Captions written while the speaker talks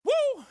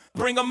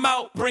bring 'em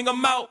out, bring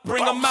 'em out,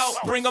 bring 'em out,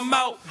 bring 'em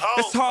out.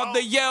 It's hard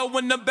to yell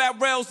when the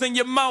barrel's in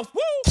your mouth.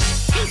 Woo!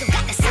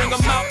 Bring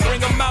 'em out,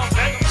 bring 'em out.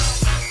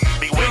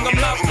 Bring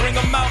 'em out, bring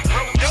 'em out.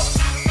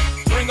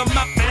 Bring 'em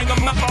out, bring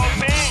 'em out.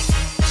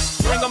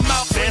 Bring 'em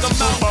out, bring 'em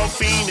out. Football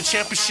fiend, the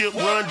championship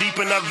run deep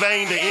in our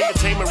vein. The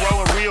entertainment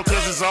rolling real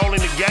cause it's all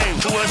in the game.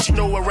 To us, you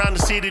know around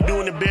the city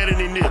doing it better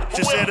than this.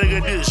 Just say look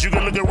at this, you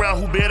can look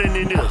around who better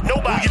than this.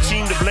 Nobody. Who your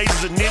team, the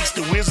Blazers, the Knicks,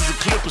 the Wizards, the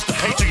Clippers, the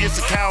Patriots,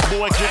 the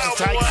Cowboys, Clippers,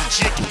 Tigers, the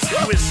Chickens.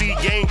 USC,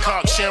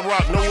 Gamecock,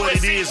 Shamrock, know what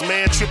it is,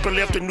 man. Triple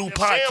F, the new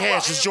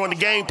podcast, just join the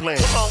game plan.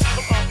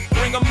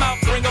 Bring 'em out,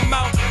 bring 'em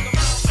out.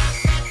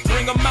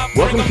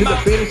 Welcome to the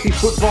Fantasy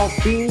Football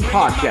Fiend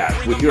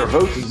Podcast with your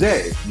hosts,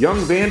 Zay, Young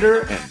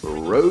Vander, and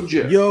Bro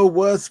Joe. Yo,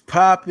 what's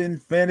poppin',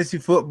 Fantasy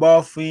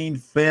Football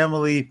Fiend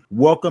family?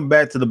 Welcome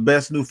back to the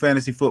best new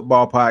fantasy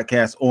football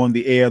podcast on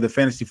the air, the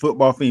Fantasy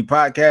Football Fiend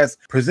Podcast,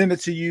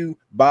 presented to you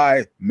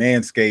by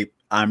Manscaped.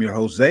 I'm your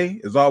host, Zay.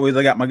 As always,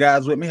 I got my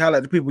guys with me. Holla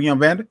at the people, Young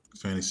Vander.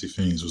 Fantasy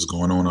Fiends, what's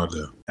going on out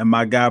there? And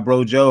my guy,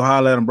 Bro Joe.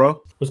 Holla at him,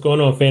 bro. What's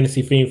going on,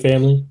 Fantasy Fiend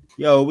family?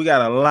 Yo, we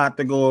got a lot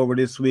to go over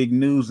this week.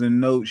 News and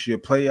notes, your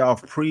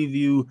playoff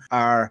preview,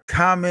 our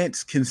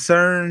comments,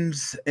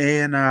 concerns,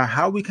 and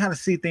how we kind of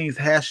see things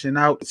hashing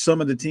out.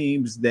 Some of the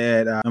teams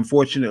that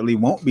unfortunately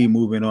won't be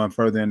moving on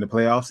further in the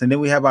playoffs. And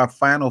then we have our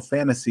final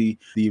fantasy,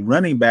 the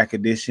running back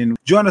edition.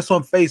 Join us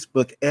on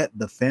Facebook at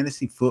the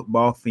Fantasy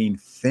Football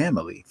Fiend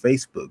Family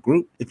Facebook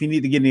group. If you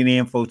need to get any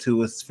info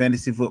to us,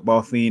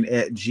 fantasyfootballfiend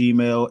at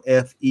Gmail,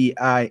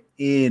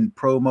 FEIN,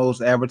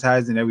 promos,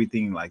 advertising,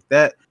 everything like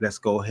that. Let's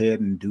go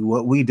ahead and do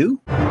what we do.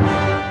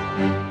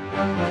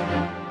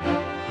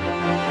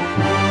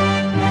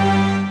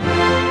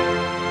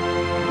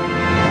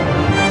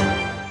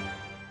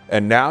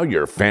 And now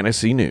your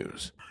fantasy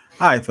news.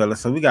 All right, fellas.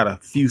 So we got a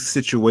few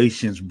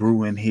situations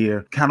brewing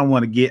here. Kind of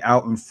want to get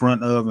out in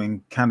front of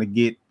and kind of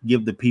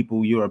give the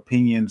people your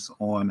opinions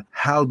on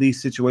how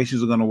these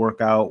situations are going to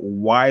work out,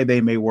 why they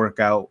may work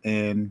out,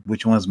 and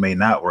which ones may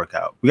not work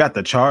out. We got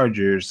the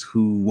Chargers,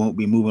 who won't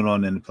be moving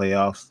on in the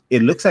playoffs.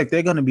 It looks like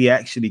they're going to be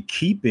actually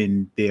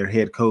keeping their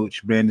head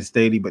coach, Brandon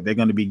Staley, but they're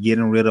going to be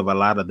getting rid of a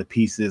lot of the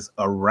pieces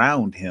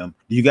around him.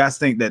 Do you guys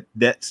think that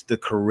that's the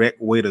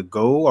correct way to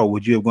go, or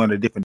would you have gone a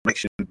different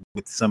direction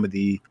with some of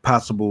the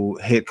possible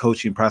head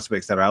coaching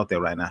prospects that are out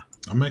there right now?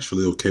 I'm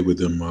actually okay with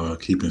them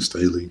keeping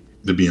Staley.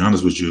 To be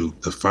honest with you,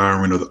 the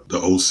firing of the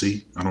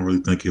OC, I don't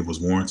really think it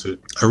was warranted.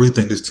 I really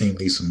think this team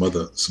needs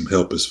some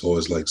help as far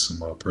as like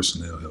some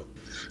personnel help.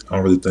 I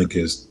don't really think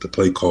it's the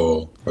play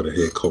call or the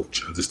head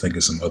coach. I just think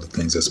it's some other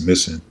things that's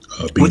missing.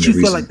 What you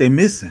feel like they're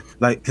missing?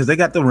 Like, because they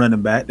got the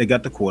running back, they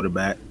got the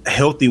quarterback.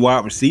 Healthy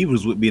wide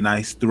receivers would be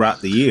nice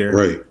throughout the year.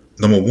 Right.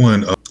 Number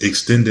one,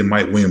 extending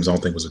Mike Williams, I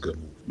don't think was a good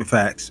move.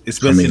 Facts,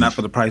 especially not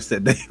for the price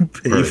that they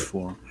paid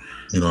for him.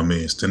 You know what I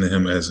mean? Extending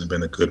him hasn't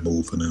been a good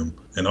move for them.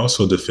 And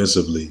also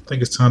defensively, I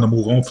think it's time to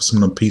move on for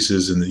some of them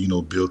pieces and,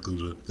 build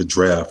through the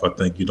draft. I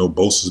think,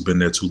 Bosa's been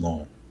there too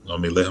long. I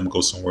mean, let him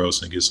go somewhere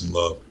else and get some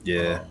love.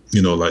 Yeah.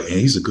 And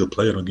he's a good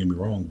player, don't get me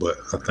wrong, but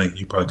I think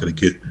you probably could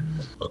get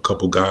a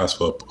couple guys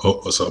for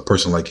a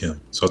person like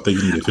him. So I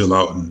think you need to fill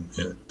out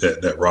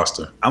that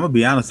roster. I'm going to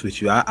be honest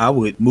with you. I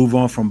would move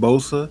on from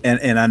Bosa.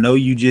 And I know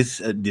you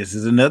just, this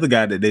is another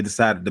guy that they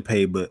decided to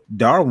pay, but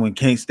Darwin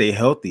can't stay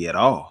healthy at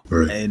all.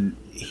 Right. And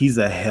he's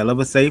a hell of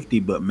a safety,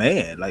 but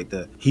man,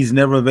 he's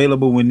never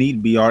available when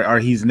need be, or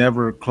he's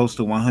never close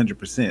to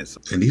 100%.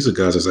 So. And these are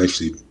guys that's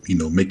actually,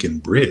 making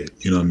bread.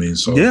 You know what I mean?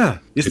 So yeah,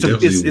 it's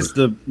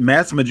the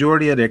mass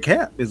majority of their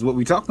cap is what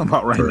we're talking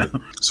about right now.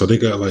 So they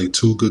got like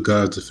two good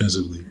guys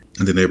defensively,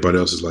 and then everybody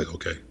else is like,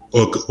 okay.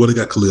 They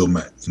got Khalil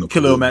Mack.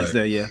 Khalil Mack's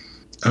there, yeah.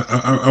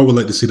 I would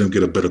like to see them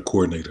get a better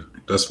coordinator.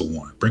 That's for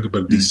one. Bring a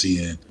better DC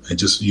in and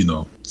just,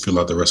 fill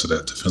out the rest of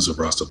that defensive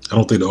roster. I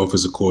don't think the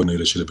offensive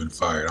coordinator should have been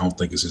fired. I don't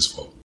think it's his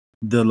fault.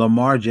 The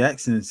Lamar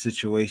Jackson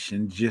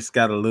situation just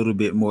got a little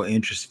bit more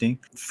interesting.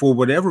 For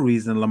whatever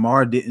reason,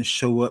 Lamar didn't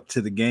show up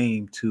to the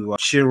game to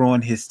cheer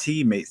on his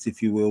teammates,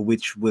 if you will,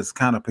 which was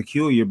kind of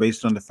peculiar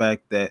based on the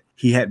fact that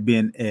he had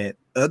been at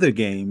other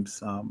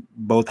games,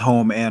 both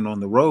home and on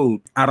the road.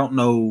 I don't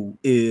know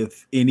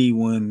if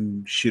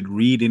anyone should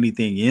read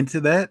anything into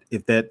that,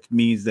 if that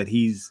means that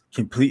he's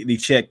completely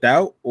checked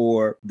out,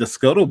 or the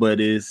scuttlebutt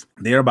is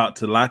they're about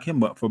to lock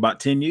him up for about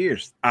 10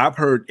 years. I've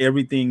heard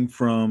everything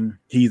from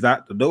he's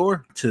out the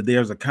door to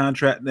there's a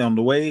contract on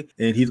the way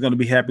and he's going to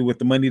be happy with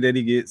the money that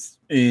he gets,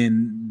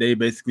 and they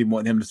basically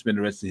want him to spend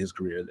the rest of his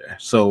career there.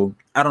 So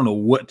I don't know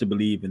what to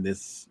believe in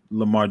this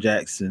Lamar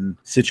Jackson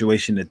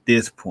situation at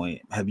this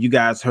point. Have you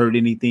guys heard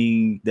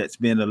anything that's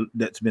been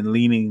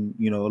leaning,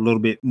 a little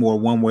bit more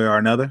one way or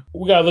another?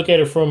 We gotta look at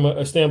it from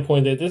a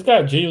standpoint that this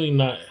guy genuinely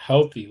not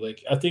healthy.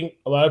 Like, I think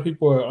a lot of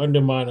people are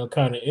undermining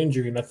kind of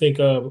injury, and I think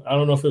I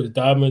don't know if it was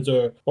Dobbins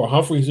or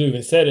Humphreys who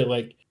even said it.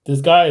 Like,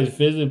 this guy is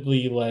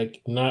visibly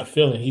like not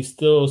feeling. It's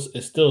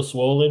still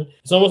swollen.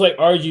 It's almost like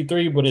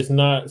RG3, but it's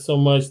not so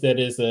much that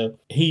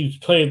he's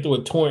playing through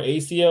a torn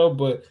ACL,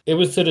 but it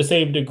was to the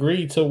same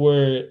degree to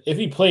where if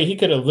he played, he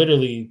could have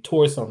literally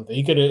tore something.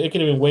 It could have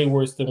been way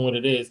worse than what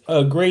it is.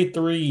 A grade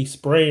 3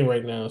 sprain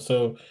right now,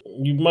 so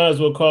you might as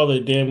well call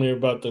it damn near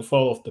about to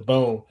fall off the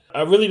bone.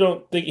 I really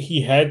don't think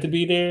he had to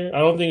be there. I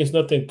don't think it's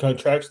nothing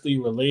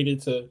contractually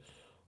related to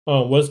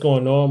what's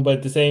going on, but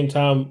at the same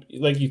time,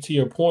 like to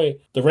your point,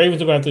 the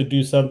Ravens are going to have to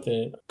do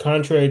something.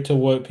 Contrary to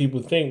what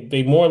people think,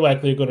 they more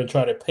likely are going to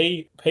try to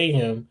pay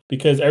him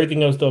because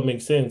everything else don't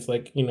make sense.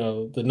 Like,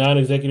 the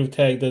non-executive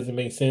tag doesn't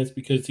make sense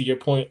because to your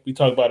point, we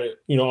talk about it,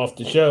 off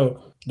the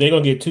show. They're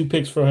going to get 2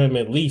 picks for him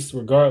at least,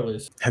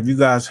 regardless. Have you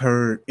guys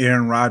heard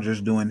Aaron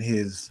Rodgers doing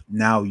his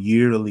now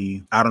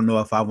yearly, I don't know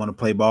if I want to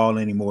play ball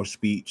anymore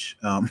speech?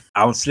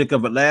 I was sick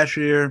of it last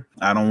year.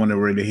 I don't want to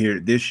really hear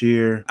it this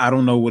year. I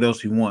don't know what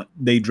else you want.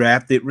 They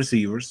drafted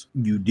receivers.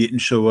 You didn't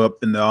show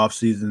up in the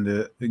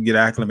offseason to get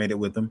acclimated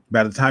with them.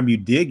 By the time you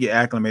did get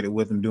acclimated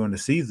with them during the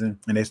season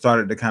and they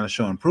started to kind of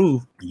show and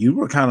prove, you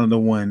were kind of the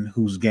one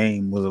whose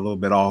game was a little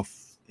bit off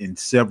in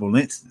several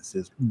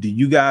instances. Do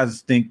you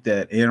guys think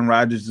that Aaron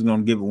Rodgers is going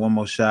to give it one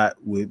more shot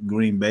with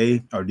Green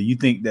Bay? Or do you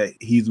think that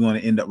he's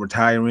going to end up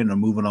retiring or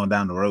moving on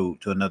down the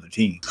road to another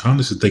team? I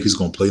honestly think he's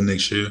going to play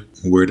next year.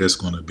 Where that's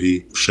going to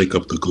be, shake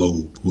up the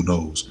globe, who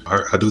knows?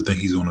 I do think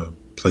he's going to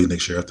play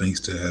next year. I think he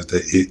still has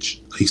that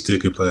itch. He still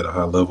can play at a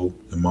high level,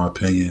 in my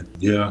opinion.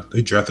 Yeah,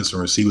 they drafted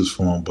some receivers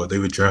for him, but they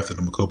were drafted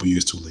him a couple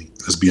years too late.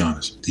 Let's be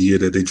honest. The year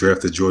that they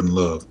drafted Jordan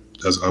Love,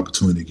 that's an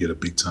opportunity to get a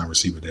big-time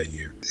receiver that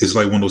year. It's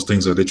like one of those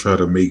things that they try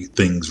to make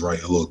things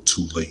right a little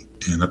too late.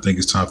 And I think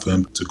it's time for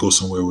him to go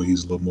somewhere where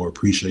he's a little more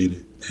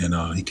appreciated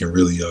and he can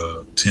really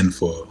tend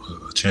for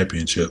a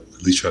championship,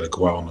 at least try to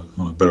go out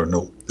on a better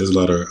note. There's a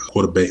lot of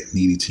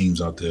quarterback-needy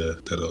teams out there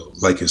that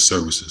like his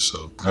services.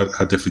 So I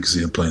definitely can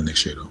see him playing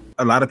next year, though.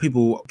 A lot of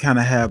people kind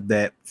of have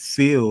that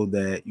feel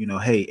that,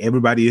 hey,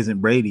 everybody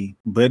isn't Brady.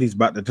 Brady's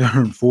about to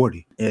turn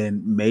 40.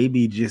 And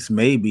maybe, just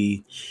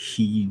maybe,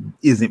 he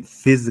isn't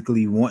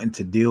physically wanting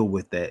to deal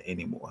with that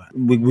anymore.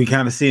 We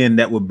kind of seeing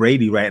that with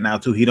Brady right now,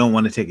 too. He don't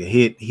want to take a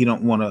hit. He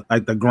don't want to,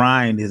 like, the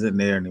grind isn't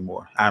there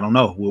anymore. I don't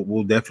know.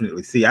 We'll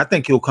definitely see. I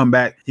think he'll come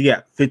back. He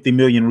got 50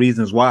 million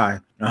reasons why.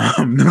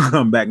 To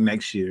come back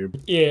next year.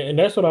 Yeah, and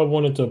that's what I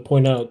wanted to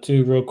point out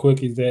too real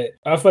quick is that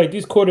I feel like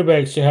these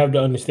quarterbacks should have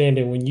the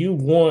understanding when you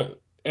want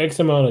X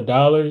amount of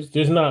dollars,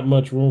 there's not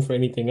much room for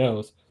anything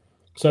else.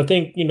 So I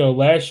think,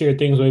 last year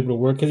things were able to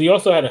work because he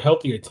also had a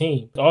healthier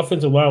team. The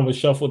offensive line was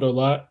shuffled a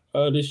lot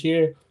this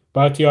year.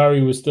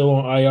 Bakhtiari was still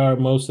on IR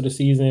most of the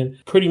season,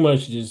 pretty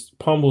much just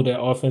pummeled that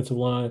offensive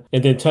line.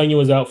 And then Tonyan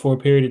was out for a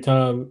period of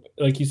time.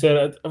 Like you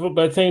said,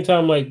 by the same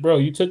time, like, bro,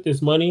 you took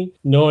this money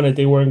knowing that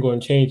they weren't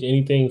going to change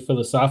anything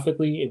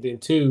philosophically. And then,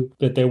 two,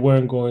 that they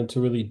weren't going to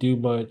really do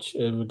much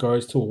in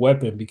regards to a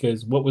weapon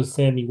because what was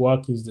Sammy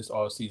Watkins this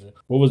offseason?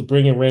 What was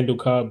bringing Randall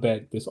Cobb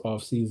back this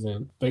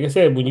offseason? Like I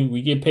said, when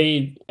we get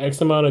paid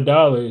X amount of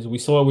dollars, we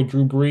saw it with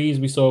Drew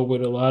Brees. We saw it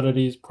with a lot of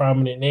these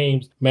prominent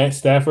names. Matt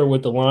Stafford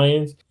with the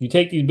Lions. You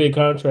take these big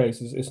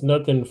contracts, it's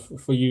nothing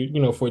for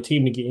you, for a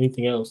team to get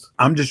anything else.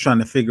 I'm just trying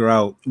to figure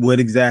out what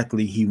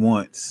exactly he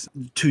wants.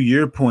 To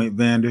your point,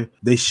 Vander,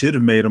 they should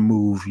have made a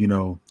move,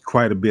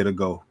 quite a bit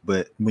ago.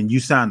 But when you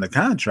signed the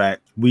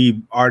contract,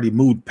 we already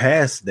moved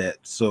past that.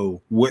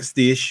 So what's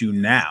the issue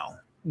now?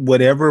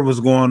 Whatever was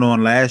going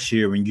on last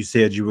year when you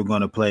said you were going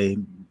to play,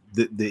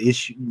 the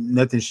issue,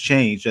 nothing's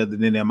changed other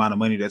than the amount of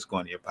money that's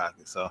going in your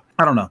pocket. So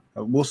I don't know.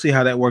 We'll see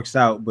how that works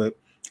out. But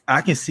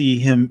I can see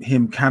him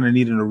kind of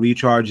needing to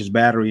recharge his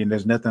battery, and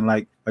there's nothing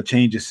like a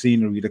change of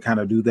scenery to kind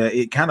of do that.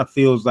 It kind of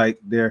feels like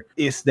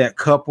it's that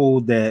couple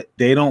that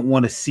they don't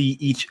want to see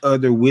each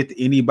other with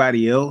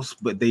anybody else,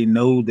 but they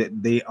know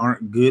that they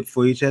aren't good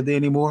for each other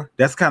anymore.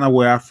 That's kind of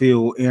where I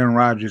feel Aaron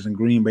Rodgers and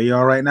Green Bay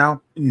are right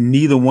now.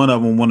 Neither one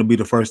of them want to be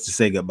the first to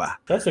say goodbye.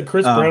 That's a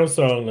Chris Brown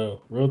song,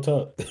 though. Real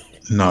talk.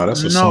 No,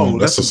 that's a song.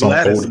 That's a song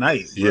older.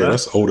 Night, yeah,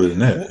 that's older than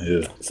that.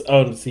 Yeah.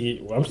 Oh,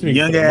 see, I'm speaking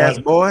young ass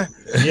boy.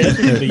 Yeah,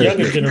 the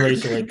younger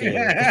generation right there.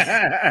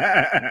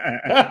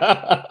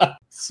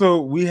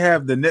 So we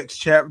have the next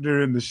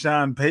chapter in the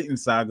Sean Payton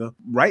saga.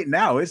 Right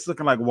now, it's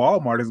looking like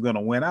Walmart is going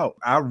to win out.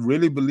 I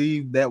really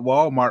believe that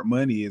Walmart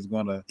money is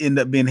going to end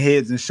up being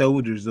heads and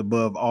shoulders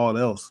above all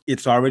else.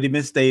 It's already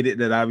been stated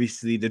that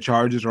obviously the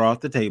charges are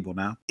off the table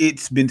now.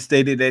 It's been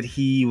stated that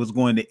he was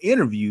going to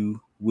interview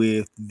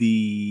with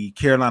the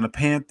Carolina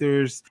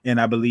Panthers,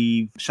 and I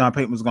believe Sean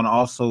Payton was going to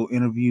also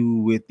interview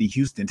with the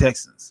Houston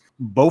Texans.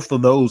 Both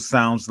of those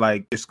sounds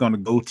like it's going to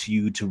go to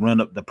you to run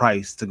up the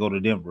price to go to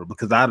Denver,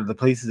 because out of the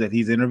places that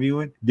he's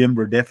interviewing,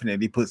 Denver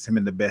definitely puts him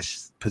in the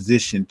best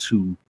position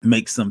to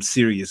make some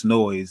serious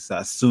noise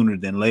sooner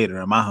than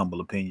later, in my humble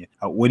opinion.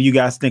 What do you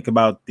guys think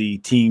about the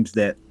teams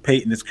that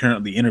Payton is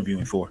currently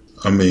interviewing for?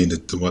 I mean,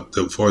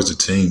 as far as the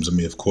teams, I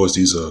mean, of course,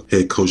 these are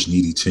head coach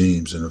needy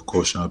teams. And of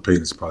course, Sean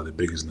Payton is probably the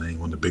biggest name,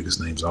 one of the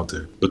biggest names out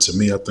there. But to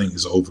me, I think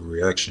it's an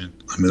overreaction.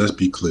 I mean, let's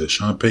be clear.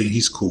 Sean Payton,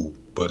 he's cool.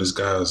 but this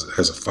guy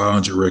has a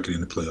 500 record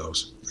in the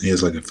playoffs. He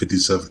has like a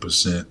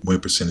 57% win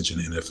percentage in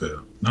the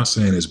NFL. Not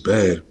saying it's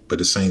bad, but at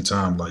the same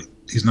time, like,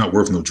 he's not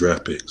worth no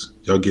draft picks.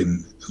 Y'all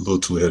getting a little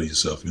too ahead of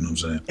yourself, you know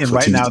what I'm saying? And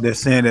right now they're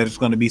saying that it's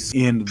going to be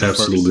in the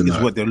absolutely first not.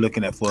 Is what they're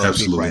looking at for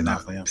absolutely a pick right not.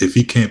 now for him. If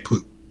he can't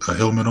put a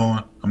helmet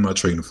on, I'm not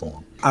trading for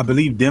him. I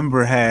believe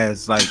Denver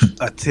has like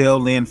a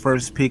tail end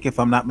first pick, if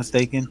I'm not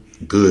mistaken.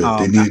 Good.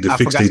 They needed to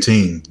fix their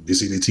team. You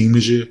see their team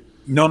this year?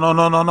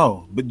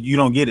 No. But you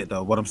don't get it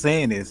though. What I'm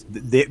saying is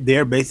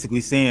they're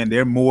basically saying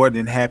they're more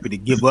than happy to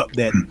give up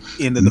that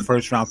end of the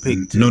first round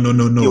pick. No.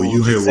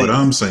 You hear what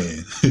I'm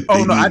saying?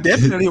 I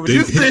definitely hear what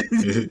you're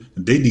saying.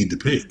 They need the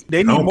pick.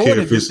 They need more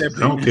than just that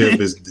pick. I don't care if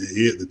it's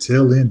the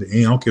tail end, the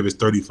end. I don't care if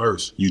it's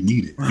 31st. You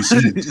need it.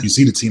 You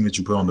see the team that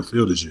you put on the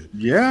field this year.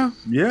 Yeah.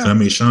 I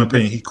mean, Sean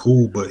Payton, he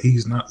cool, but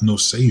he's not no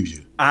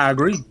savior. I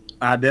agree.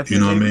 I definitely. You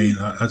know what I mean?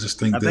 I just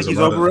think there's he's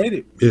a lot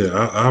overrated.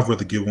 I'd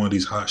rather give one of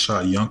these hot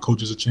shot young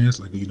coaches a chance.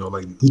 Like, you know,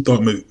 like who thought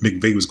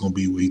McVay was going to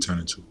be what he turned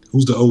into?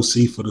 Who's the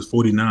OC for the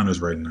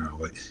 49ers right now?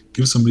 Like,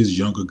 give some of these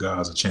younger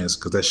guys a chance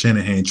because that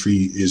Shanahan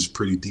tree is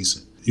pretty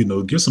decent. You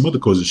know, give some other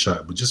coaches a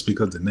shot, but just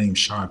because the name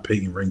Sean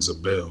Payton rings a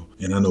bell,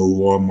 and I know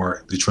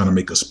Walmart, they're trying to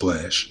make a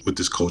splash with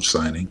this coach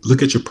signing.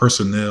 Look at your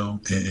personnel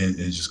and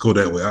just go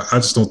that way. I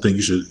just don't think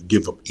you should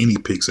give up any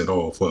picks at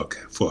all for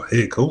a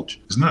head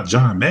coach. It's not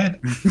John Madden.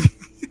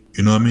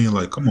 You know what I mean?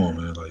 Like, come on,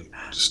 man. Like,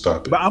 just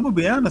stop it. But I'm going to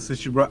be honest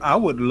with you, bro. I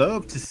would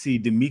love to see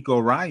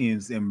DeMeco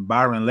Ryans and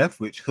Byron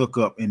Leftwich hook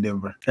up in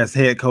Denver as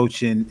head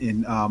coach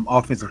and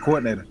offensive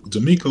coordinator.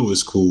 DeMeco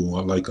is cool.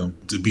 I like him.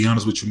 To be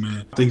honest with you,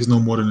 man, I think he's no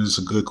more than just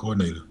a good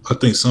coordinator. I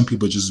think some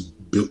people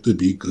just built to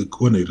be good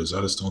coordinators.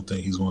 I just don't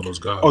think he's one of those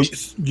guys. Oh,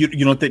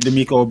 you don't think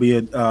DeMeco will be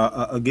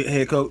a good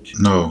head coach?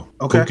 No.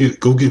 Okay.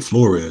 Go get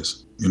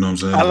Flores. You know what I'm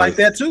saying? I like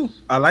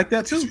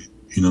that too.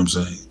 You know what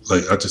I'm saying?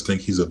 Like, I just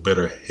think he's a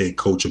better head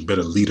coach, a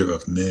better leader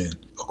of men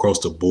across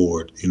the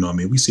board. You know what I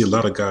mean? We see a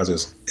lot of guys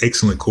as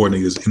excellent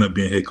coordinators end up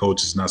being head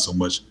coaches, not so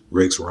much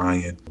Rex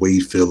Ryan,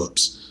 Wade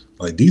Phillips.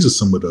 Like, these are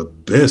some of the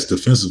best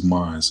defensive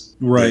minds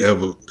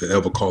that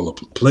ever call a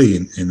play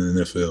in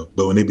the NFL.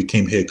 But when they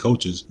became head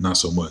coaches, not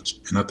so much.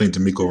 And I think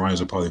DeMeco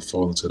Ryans will probably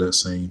fall into that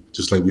same,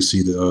 just like we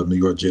see the New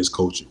York Jets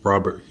coach,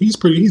 Robert. He's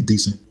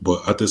decent.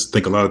 But I just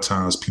think a lot of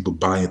times people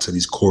buy into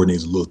these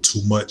coordinators a little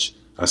too much.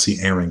 I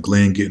see Aaron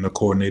Glenn getting a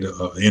coordinator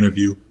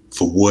interview.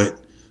 For what?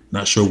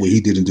 Not sure what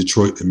he did in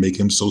Detroit to make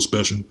him so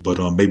special, but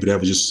maybe that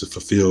was just to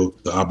fulfill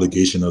the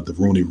obligation of the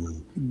Rooney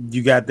Rule.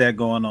 You got that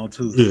going on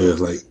too. Yeah,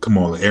 like, come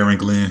on, like Aaron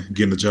Glenn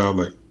getting a job,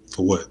 like,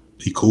 for what?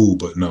 He cool,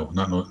 but no,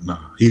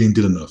 he didn't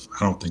do enough.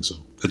 I don't think so.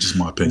 That's just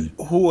my opinion.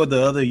 Who are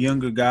the other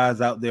younger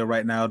guys out there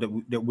right now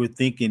that we're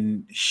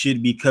thinking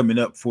should be coming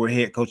up for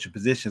head coaching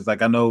positions?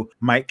 Like, I know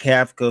Mike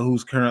Kafka,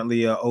 who's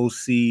currently an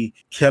OC,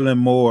 Kellen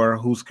Moore,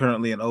 who's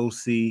currently an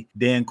OC,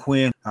 Dan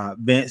Quinn,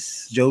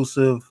 Vance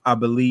Joseph, I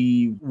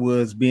believe,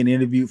 was being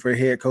interviewed for a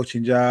head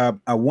coaching job.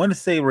 I want to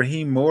say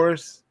Raheem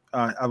Morris.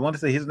 I want to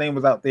say his name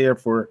was out there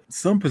for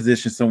some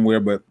position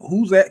somewhere, but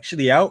who's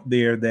actually out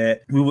there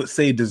that we would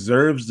say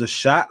deserves the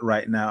shot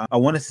right now? I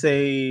want to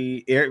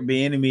say Eric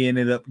Bieniemy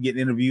ended up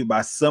getting interviewed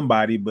by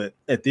somebody, but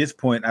at this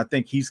point, I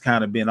think he's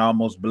kind of been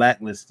almost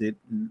blacklisted.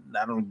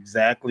 I don't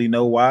exactly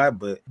know why,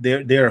 but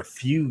there are a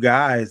few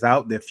guys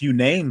out there, few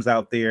names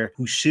out there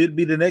who should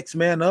be the next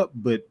man up,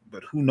 but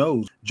who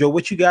knows? Joe,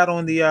 what you got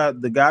on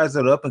the guys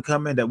that are up and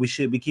coming that we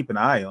should be keeping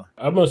an eye on?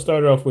 I'm going to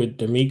start off with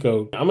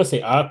DeMeco. I'm going to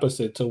say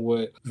opposite to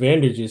what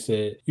Vander just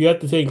said. You have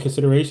to take in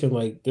consideration,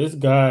 like, this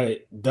guy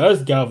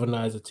does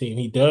galvanize a team.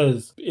 He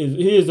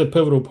is a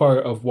pivotal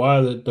part of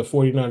why the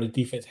 49ers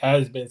defense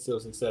has been so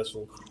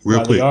successful.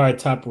 They are a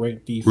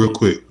top-ranked defense. Real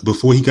quick,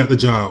 before he got the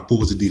job,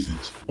 what was the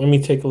defense? Let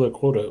me take a look.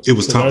 Hold up. It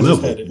was top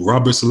level.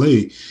 Robert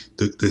Saleh,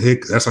 the head.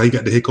 That's how he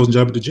got the head coaching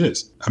job at the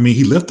Jets. I mean,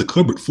 he left the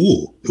cupboard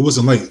full. It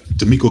wasn't like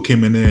DeMeco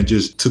came in there and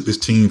just took his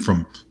team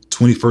from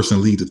 21st in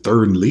the league to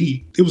 3rd in the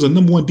league. It was a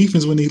number one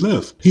defense when he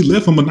left. He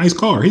left him a nice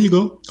car. Here you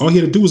go. All he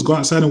had to do was go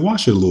outside and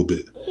wash it a little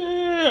bit.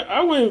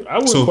 I wouldn't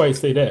quite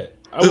say that.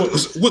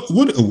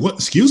 What?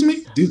 Excuse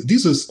me?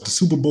 These are the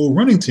Super Bowl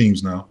running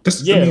teams now. I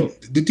mean,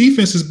 the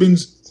defense has been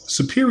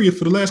superior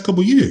for the last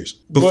couple of years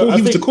before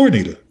he was the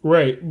coordinator.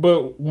 Right,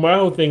 but my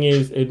whole thing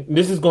is, and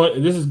this is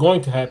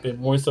going to happen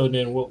more so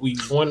than what we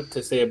wanted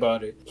to say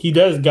about it. He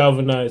does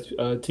galvanize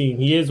a team.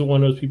 He is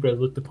one of those people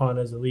that's looked upon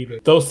as a leader.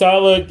 Though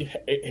Saleh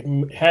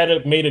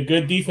made a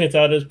good defense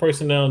out of his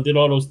personnel and did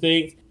all those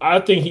things, I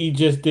think he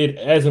just did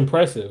as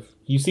impressive.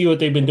 You see what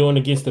they've been doing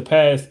against the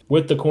pass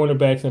with the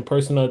cornerbacks and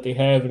personnel that they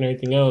have and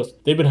everything else.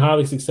 They've been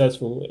highly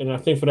successful. And I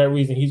think for that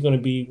reason, he's going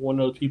to be one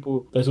of those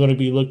people that's going to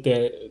be looked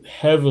at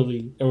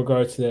heavily in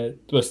regards to that.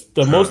 But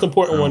the most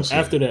important one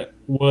after that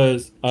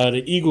was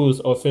the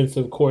Eagles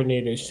offensive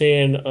coordinator,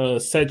 Shane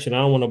Sechin. I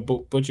don't want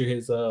to butcher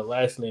his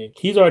last name.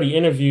 He's already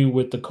interviewed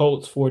with the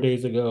Colts 4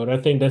 days ago. And I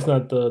think that's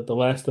not the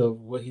last of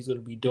what he's going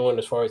to be doing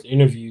as far as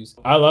interviews.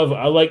 I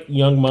like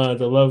young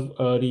minds. I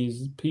love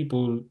these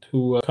people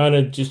who kind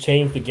of just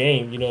change the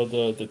game. You know,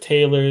 the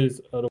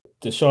Taylors,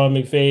 Deshaun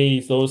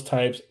McVay, those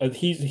types.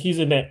 He's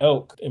in that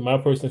elk, in my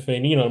personal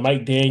opinion.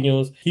 Mike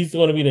Daniels, he's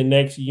going to be the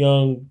next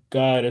young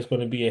guy that's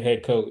going to be a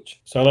head coach.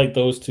 So I like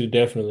those two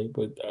definitely.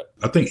 But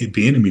I think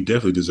Bieniemy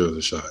definitely deserves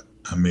a shot.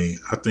 I mean,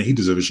 I think he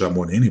deserves a shot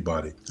more than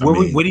anybody. What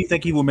do you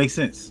think he will make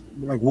sense?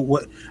 Like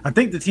what? I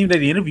think the team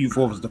that he interviewed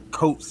for was the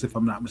Colts, if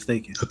I'm not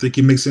mistaken. I think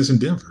he makes sense in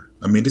Denver.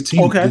 I mean, this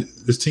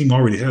team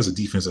already has a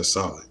defense that's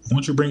solid. Why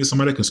don't you bring in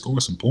somebody that can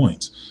score some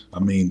points? I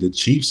mean, the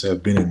Chiefs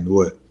have been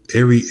in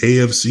every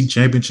AFC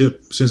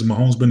championship since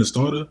Mahomes been the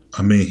starter.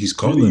 I mean, he's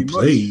calling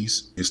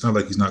plays. It's not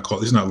like he's not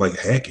calling. It's not like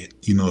Hackett,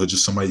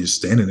 just somebody just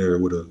standing there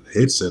with a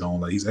headset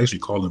on. Like, he's actually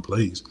calling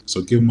plays.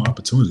 So give him an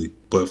opportunity.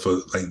 But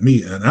for like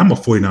me, and I'm a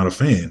 49er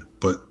fan,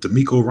 but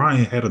DeMeco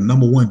Ryan had a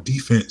number one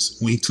defense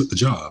when he took the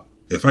job.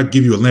 If I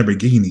give you a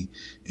Lamborghini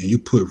and you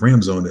put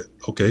rims on it,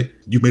 okay,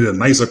 you made it a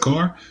nicer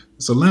car.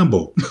 It's a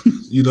Lambo.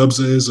 You know what I'm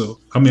saying? So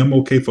I mean, I'm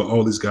okay for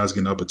all these guys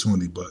getting an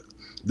opportunity, but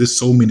there's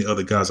so many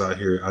other guys out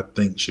here I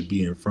think should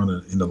be in front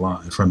of the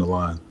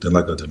line than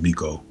like a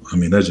DeMeco. I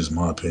mean, that's just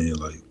my opinion.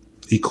 Like,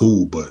 he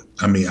cool, but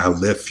I mean, I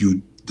left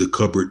you the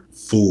cupboard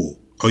full.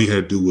 All you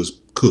had to do was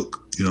cook.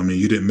 You know what I mean?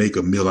 You didn't make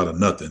a meal out of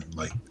nothing.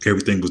 Like,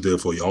 everything was there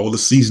for you. All the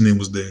seasoning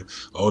was there.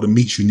 All the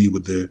meats you need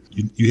was there.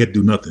 You had to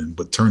do nothing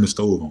but turn the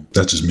stove on.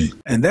 That's just me.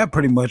 And that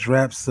pretty much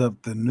wraps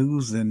up the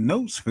news and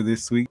notes for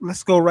this week.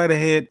 Let's go right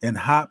ahead and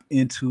hop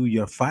into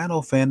your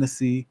Final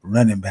Fantasy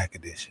running back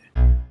edition.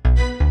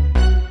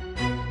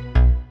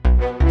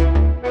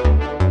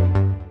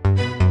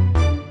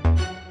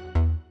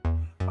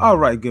 All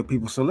right, good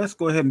people. So let's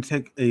go ahead and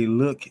take a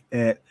look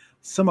at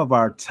some of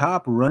our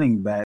top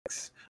running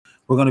backs.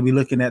 We're going to be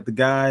looking at the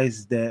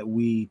guys that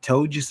we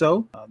told you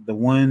so, the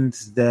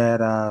ones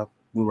that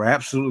we were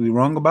absolutely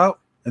wrong about.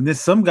 And then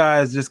some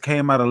guys just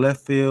came out of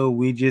left field.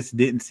 We just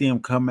didn't see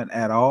them coming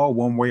at all,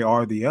 one way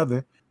or the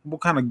other. We'll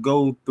kind of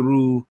go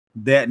through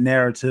that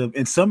narrative.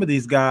 And some of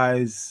these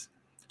guys,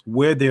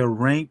 where they're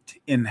ranked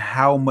and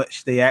how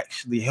much they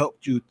actually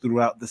helped you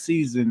throughout the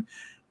season,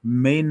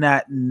 may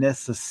not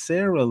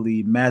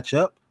necessarily match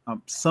up.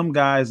 Some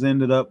guys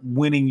ended up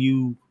winning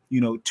you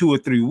 2 or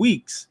 3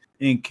 weeks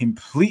and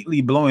completely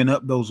blowing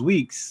up those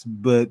weeks,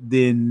 but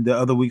then the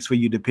other weeks where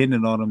you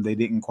depended on them, they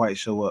didn't quite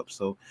show up.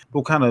 So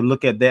we'll kind of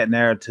look at that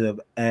narrative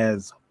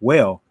as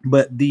well.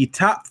 But the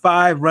top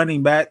 5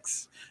 running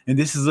backs, and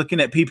this is looking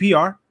at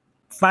PPR,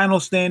 final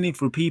standing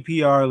for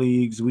PPR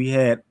leagues, we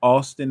had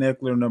Austin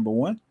Eckler number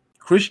 1,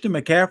 Christian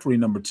McCaffrey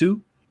number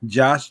 2,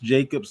 Josh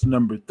Jacobs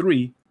number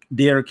 3,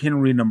 Derrick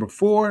Henry number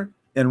 4,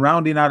 and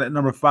rounding out at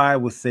number 5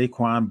 was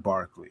Saquon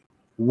Barkley.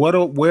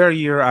 Where are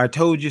your I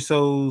told you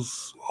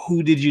so's?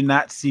 Who did you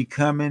not see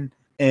coming,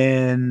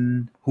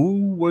 and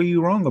who were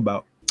you wrong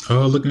about?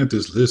 Looking at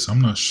this list,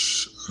 I'm not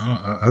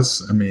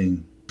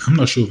I'm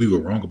not sure if we were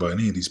wrong about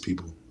any of these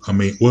people. I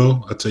mean,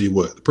 well, I tell you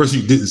what, the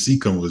person you didn't see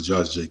coming was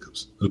Josh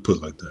Jacobs. Let's put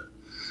it like that.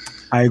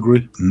 I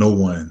agree.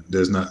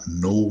 There's not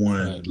no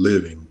one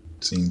living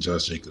seeing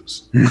Josh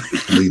Jacobs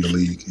leading the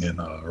league in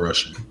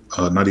rushing.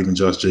 Not even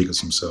Josh Jacobs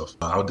himself.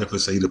 I would definitely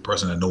say the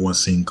person that no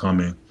one's seen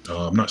coming.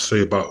 I'm not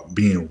sure about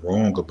being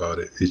wrong about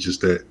it. It's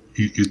just that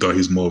you thought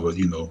he's more of a,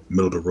 middle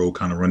of the road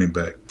kind of running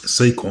back.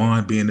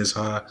 Saquon being this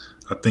high,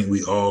 I think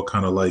we all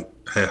kind of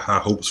had high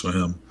hopes for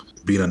him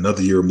being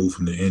another year removed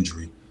from the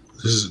injury.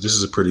 This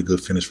is a pretty good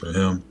finish for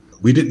him.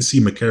 We didn't see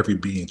McCaffrey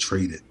being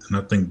traded, and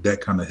I think that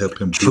kind of helped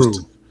him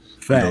boost.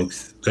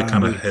 Facts. That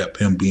kind of helped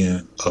him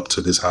being up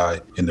to this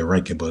high in the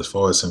ranking. But as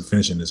far as him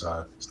finishing this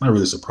high, it's not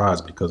really a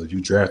surprise because if you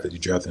drafted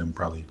him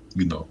probably,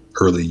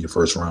 early in your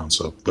first round.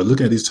 So, but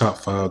looking at these top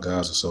 5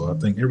 guys or so, I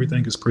think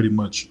everything is pretty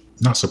much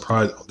not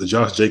surprising. The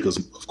Josh Jacobs,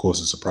 of course,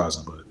 is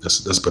surprising, but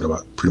that's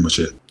pretty much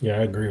it. Yeah,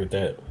 I agree with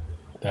that.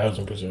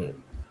 1,000%.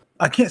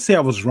 I can't say I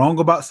was wrong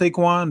about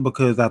Saquon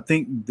because I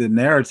think the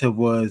narrative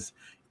was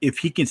if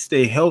he can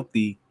stay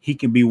healthy, he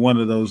can be one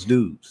of those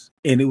dudes.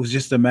 And it was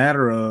just a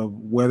matter of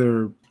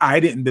whether I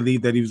didn't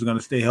believe that he was going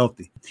to stay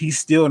healthy. He's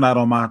still not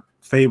on my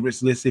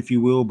favorites list, if you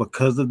will,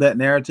 because of that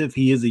narrative.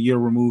 He is a year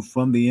removed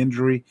from the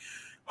injury.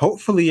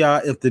 Hopefully,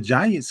 if the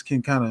Giants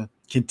can kind of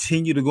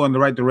continue to go in the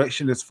right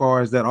direction as far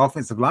as that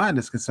offensive line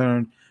is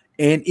concerned,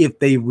 and if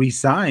they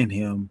re-sign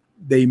him,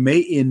 they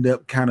may end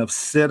up kind of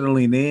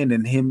settling in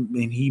and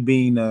he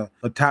being a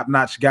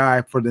top-notch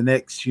guy for the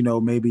next,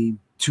 maybe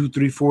 2,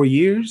 3, 4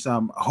 years.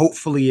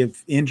 Hopefully,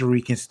 if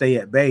injury can stay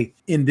at bay.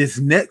 In this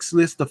next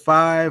list of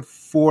 5,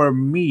 for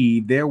me,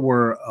 there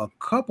were a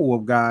couple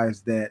of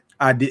guys that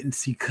I didn't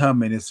see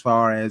coming as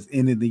far as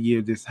ending the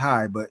year this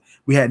high. But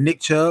we had Nick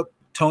Chubb,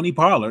 Tony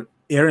Pollard,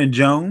 Aaron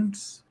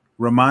Jones,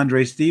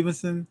 Ramondre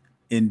Stevenson,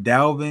 and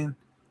Dalvin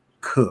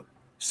Cook.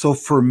 So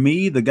for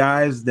me, the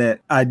guys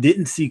that I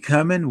didn't see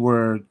coming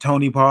were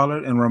Tony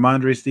Pollard and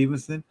Ramondre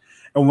Stevenson.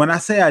 And when I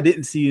say I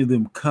didn't see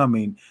them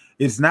coming,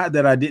 it's not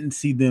that I didn't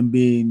see them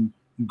being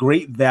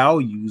great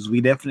values.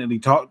 We definitely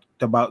talked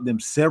about them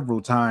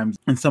several times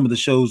in some of the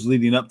shows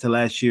leading up to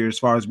last year as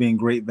far as being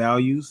great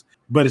values.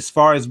 But as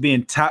far as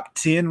being top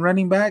 10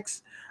 running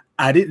backs,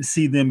 I didn't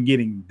see them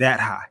getting that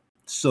high.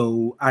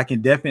 So I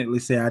can definitely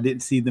say I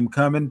didn't see them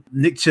coming.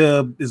 Nick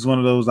Chubb is one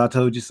of those I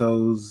told you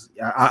so's.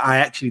 I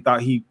actually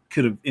thought he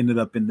could have ended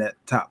up in that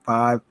top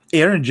 5.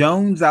 Aaron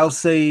Jones, I'll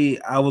say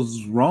I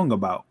was wrong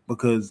about,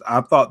 because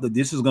I thought that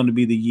this was going to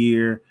be the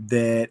year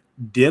that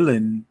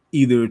Dylan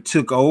either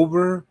took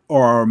over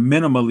or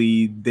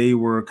minimally they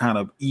were kind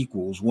of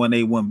equals,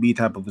 1A, 1B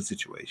type of a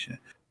situation.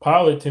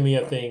 Pollard, to me,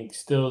 I think,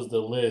 steals the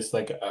list.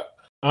 Like, I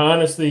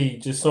honestly,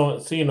 just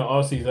seeing the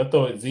offseason, I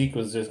thought Zeke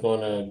was just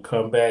going to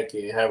come back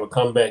and have a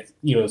comeback,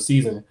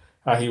 season,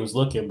 how he was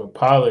looking. But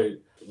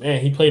Pollard,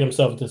 man, he played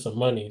himself into some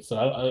money. So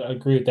I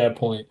agree with that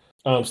point.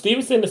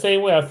 Stevenson the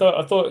same way. I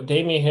thought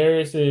Damian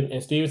Harris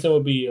and Stevenson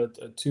would be a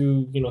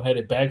two,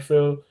 headed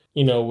backfield,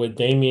 with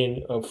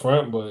Damian up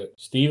front. But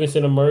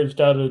Stevenson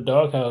emerged out of the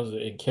doghouse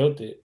and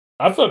killed it.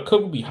 I thought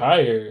Cook would be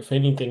higher, if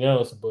anything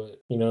else, but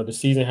the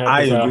season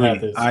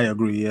happens. I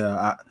agree.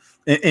 Yeah,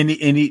 and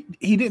he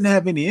didn't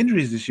have any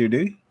injuries this year,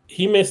 did he?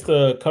 He missed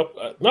a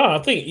couple. No, I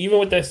think even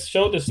with that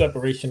shoulder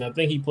separation, I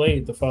think he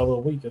played the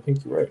following week. I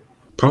think you're right.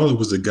 Probably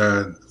was the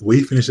guy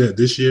we finished at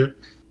this year.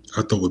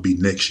 I thought would be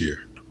next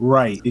year.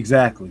 Right,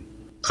 exactly.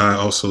 I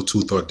also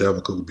too thought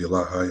Dalvin Cook would be a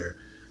lot higher.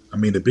 I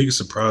mean, the biggest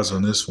surprise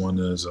on this one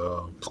is,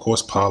 of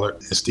course, Pollard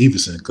and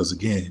Stevenson, because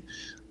again,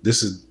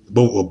 this is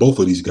both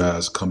of these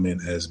guys come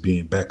in as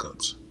being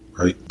backups,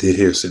 right? They're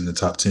here sitting in the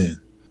top 10.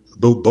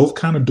 Both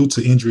kind of due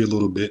to injury a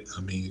little bit.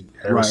 I mean,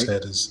 Harris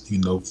had his,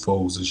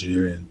 foes this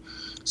year, and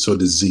so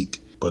did Zeke.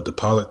 But the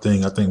Pollard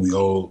thing, I think we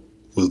all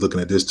was looking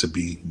at this to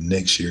be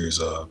next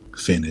year's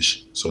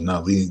finish. So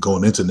now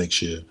going into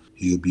next year,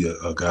 he'll be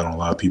a guy on a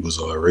lot of people's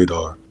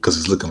radar, because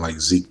it's looking like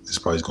Zeke is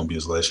probably going to be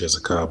his last year as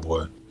a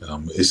Cowboy.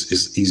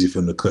 It's easy for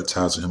him to cut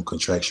ties with him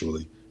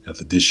contractually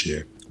after this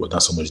year. Well,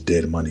 not so much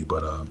dead money,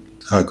 but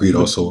I agreed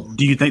also.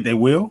 Do you think they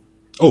will?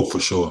 Oh, for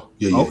sure.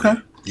 Yeah. Okay.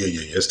 Yeah.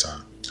 It's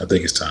time. I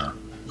think it's time.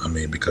 I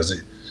mean, because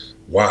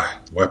why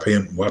pay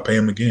him? Why pay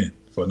him again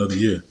for another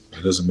year?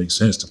 It doesn't make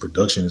sense. The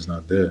production is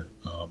not there.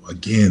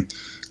 Again,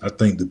 I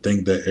think the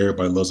thing that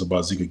everybody loves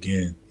about Zeke,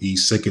 again,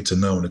 he's second to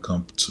none when it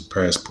comes to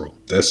pass pro.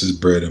 That's his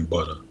bread and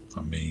butter.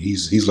 I mean,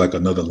 he's like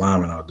another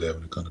lineman out there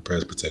when it comes to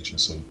pass protection.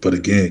 So, but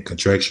again,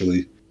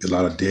 contractually, a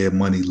lot of dead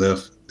money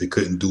left. They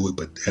couldn't do it,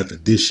 but after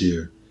this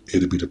year,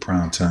 it'll be the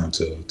prime time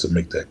to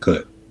make that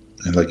cut.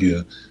 And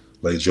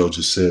like Joe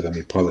just said, I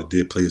mean, Pollard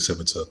did play himself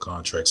into a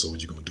contract. So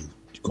what you gonna do?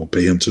 You gonna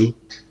pay him too?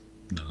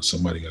 No,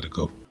 somebody got to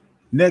go.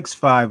 Next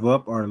 5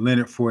 up are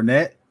Leonard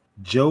Fournette,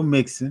 Joe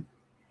Mixon,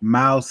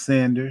 Miles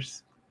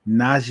Sanders,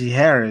 Najee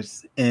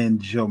Harris,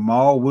 and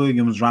Jamal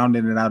Williams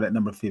rounding it out at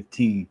number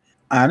 15.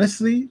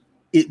 Honestly,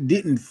 it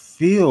didn't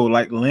feel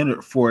like Leonard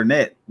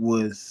Fournette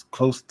was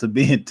close to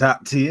being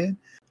top 10.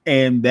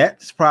 And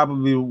that's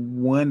probably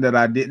one that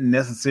I didn't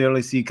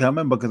necessarily see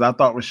coming, because I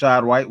thought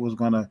Rachaad White was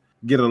going to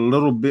get a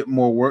little bit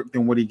more work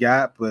than what he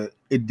got, but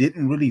it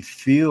didn't really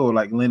feel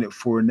like Leonard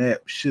Fournette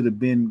should have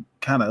been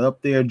kind of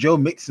up there. Joe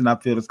Mixon, I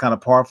feel, is kind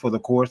of par for the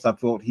course. I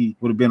thought he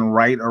would have been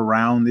right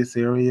around this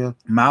area.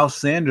 Miles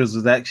Sanders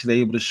was actually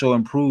able to show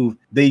improve.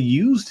 They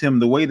used him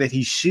the way that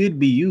he should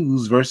be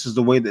used versus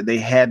the way that they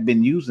had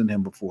been using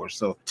him before.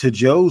 So to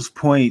Joe's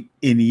point,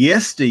 in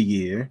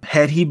yesteryear,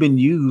 had he been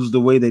used the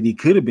way that he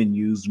could have been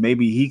used,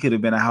 maybe he could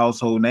have been a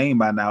household name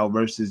by now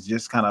versus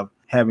just kind of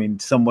having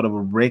somewhat of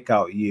a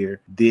breakout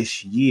year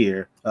this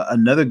year.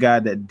 Another guy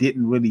that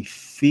didn't really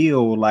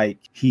feel like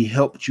he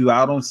helped you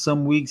out on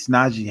some weeks,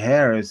 Najee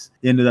Harris,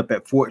 ended up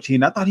at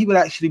 14. I thought he would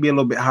actually be a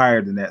little bit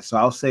higher than that. So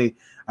I'll say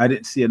I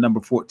didn't see a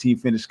number 14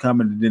 finish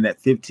coming. And then at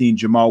 15,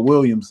 Jamal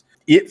Williams,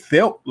 it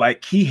felt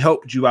like he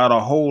helped you out a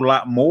whole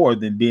lot more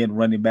than being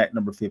running back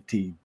number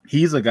 15.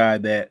 He's a guy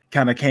that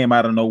kind of came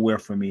out of nowhere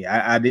for me.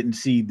 I didn't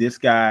see this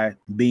guy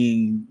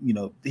being,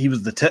 he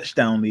was the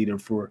touchdown leader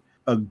for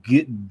a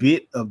good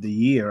bit of the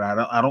year.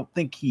 I don't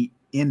think he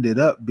ended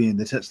up being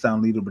the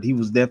touchdown leader, but he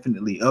was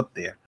definitely up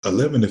there.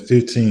 11 to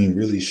 15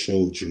 really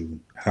showed you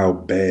how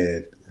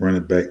bad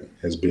running back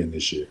has been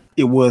this year.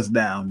 It was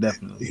down,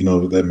 definitely.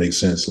 That makes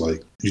sense.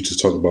 Like, you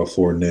just talk about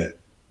Fournette.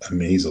 I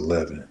mean, he's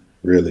 11,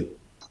 really.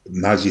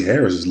 Najee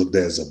Harris is looked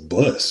at as a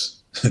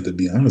bust, to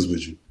be honest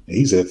with you. And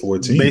he's at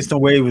 14. Based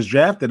on where he was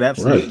drafted,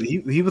 absolutely.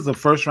 Right. He was a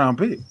first-round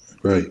pick.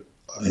 Right.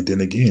 And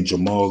then again,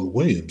 Jamal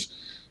Williams,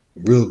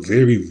 real,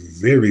 very,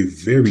 very,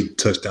 very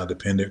touchdown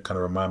dependent. Kind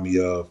of remind me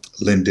of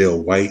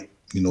Lindell White,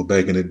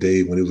 back in the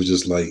day when it was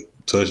just like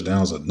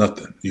touchdowns or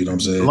nothing. You know what I'm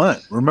saying?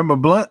 Blunt. Remember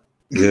Blunt?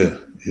 Yeah.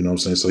 You know what I'm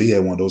saying? So he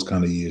had one of those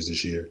kind of years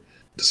this year.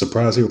 The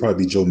surprise here would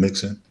probably be Joe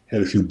Mixon.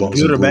 Had a few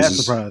bumps Good and or bruises.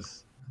 Bad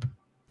surprise?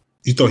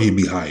 You thought he'd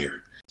be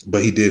higher,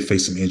 but he did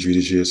face some injury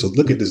this year. So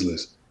look at this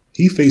list.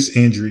 He faced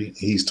injury, and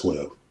he's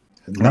 12.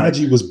 Right.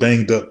 Najee was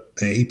banged up,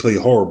 and he played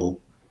horrible,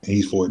 and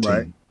he's 14.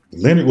 Right.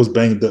 Leonard was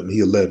banged up, and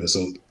he's 11.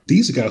 So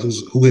these are guys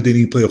who didn't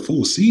even play a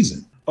full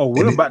season. Oh,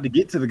 we're about to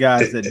get to the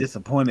guys that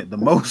disappointed the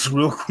most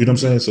real quick. You know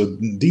what I'm saying? So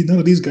none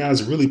of these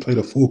guys really played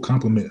a full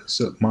complement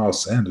except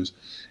Miles Sanders.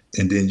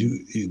 And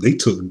then they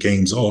took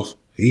games off.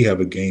 He had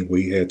a game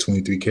where he had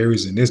 23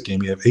 carries. In this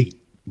game, he had 8.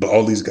 But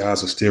all these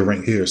guys are still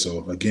ranked here.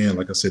 So, again,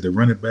 like I said, the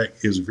running back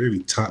is very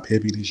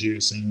top-heavy this year,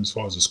 it seems, as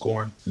far as the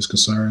scoring is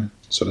concerned.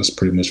 So that's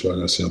pretty much what I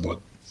got to say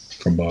about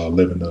from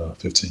 11 to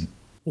 15.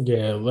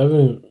 Yeah,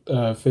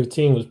 11,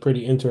 15 was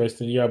pretty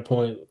interesting. To your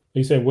point,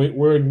 you said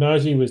where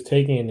Najee was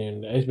taken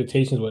and the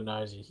expectations with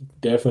Najee, he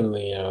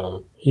definitely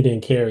he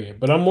didn't carry it.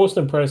 But I'm most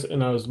impressed,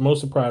 and I was most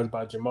surprised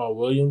by Jamal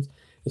Williams,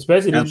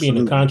 especially this being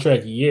a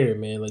contract year,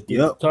 man. Like,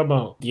 talk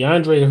about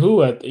DeAndre,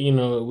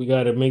 who we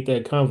got to make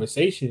that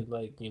conversation.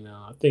 Like,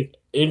 I think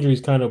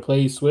injuries kind of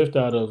played Swift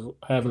out of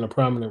having a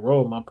prominent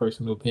role, in my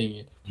personal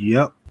opinion.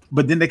 Yep.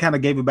 But then they kind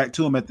of gave it back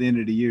to him at the end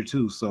of the year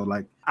too. So,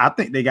 like, I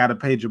think they got to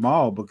pay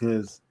Jamal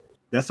because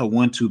that's a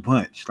 1-2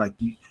 punch. Like,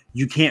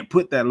 you can't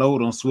put that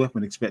load on Swift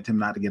and expect him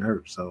not to get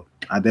hurt. So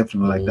I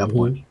definitely like that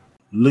point.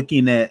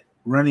 Looking at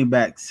running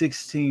back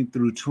 16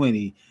 through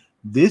 20,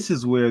 this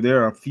is where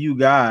there are a few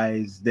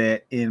guys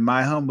that, in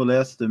my humble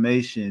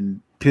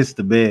estimation, pissed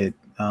the bed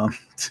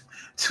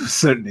to a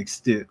certain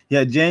extent. You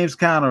had James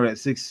Conner at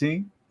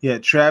 16. You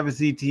had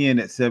Travis Etienne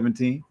at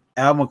 17.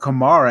 Alvin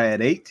Kamara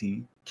at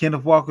 18.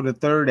 Kenneth Walker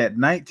III at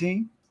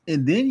 19.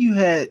 And then you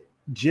had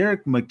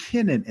Jerick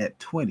McKinnon at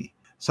 20.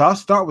 So I'll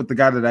start with the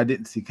guy that I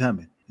didn't see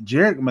coming.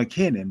 Jerick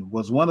McKinnon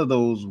was one of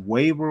those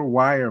waiver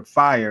wire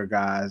fire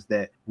guys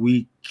that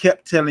we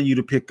kept telling you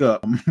to pick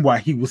up while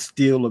he was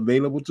still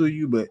available to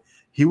you, but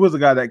he was a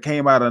guy that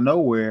came out of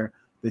nowhere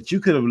that you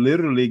could have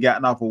literally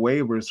gotten off of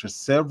waivers for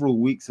several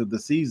weeks of the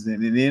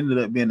season and ended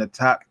up being a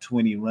top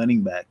 20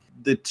 running back.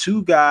 The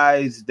two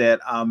guys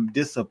that I'm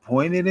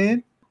disappointed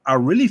in, I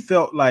really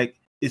felt like,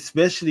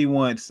 especially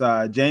once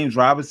James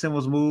Robinson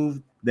was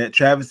moved, that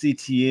Travis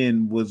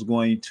Etienne was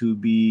going to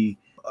be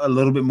a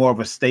little bit more of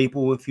a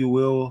staple, if you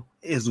will,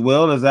 as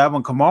well as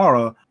Alvin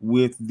Kamara.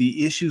 With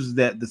the issues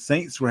that the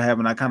Saints were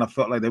having, I kind of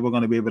felt like they were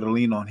going to be able to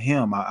lean on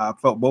him. I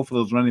felt both of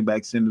those running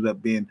backs ended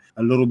up being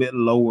a little bit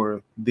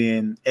lower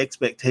than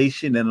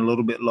expectation and a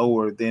little bit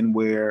lower than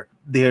where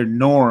their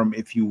norm,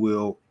 if you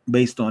will,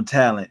 based on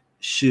talent,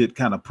 should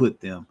kind of put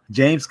them.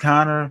 James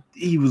Conner,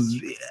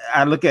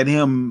 I look at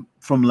him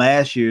from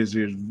last year's,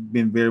 there's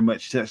been very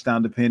much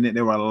touchdown dependent.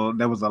 There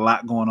was a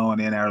lot going on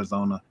in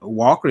Arizona.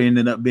 Walker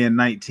ended up being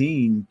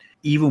 19,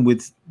 even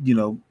with,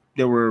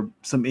 there were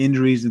some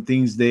injuries and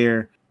things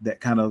there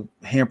that kind of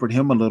hampered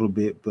him a little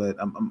bit, but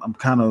I'm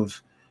kind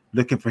of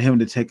looking for him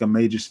to take a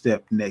major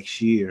step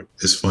next year.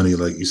 It's funny,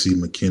 like you see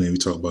McKinnon, we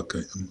talk about,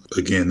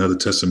 again, another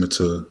testament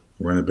to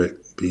running back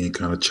being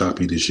kind of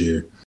choppy this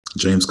year.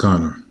 James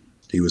Conner,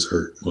 he was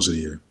hurt most of the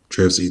year.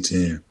 Travis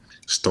Etienne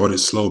started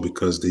slow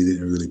because they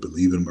didn't really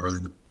believe in him early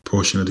in the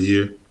portion of the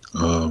year.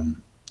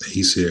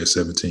 He's here at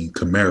 17.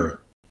 Kamara,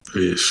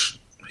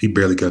 he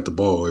barely got the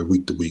ball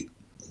week to week.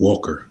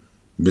 Walker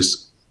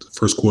missed the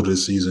first quarter of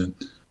the season.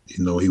 He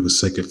was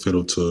second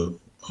fiddle to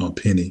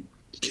Penny.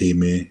 He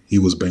came in. He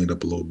was banged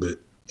up a little bit.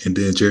 And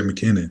then Jerick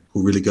McKinnon,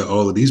 who really got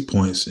all of these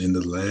points in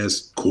the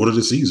last quarter of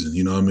the season.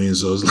 You know what I mean?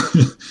 So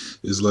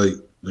it's like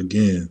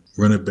again,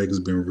 running back has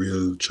been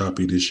real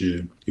choppy this year.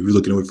 If you're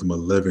looking away from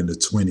 11 to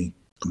 20,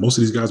 most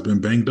of these guys have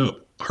been banged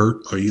up,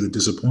 hurt, or either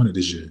disappointed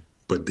this year.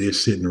 But they're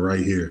sitting right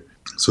here.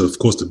 So, of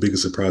course, the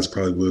biggest surprise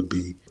probably would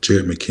be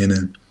Jerick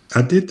McKinnon.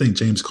 I did think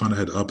James Conner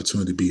had the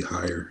opportunity to be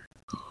higher,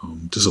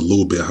 just a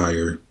little bit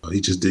higher.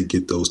 He just didn't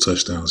get those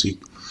touchdowns. He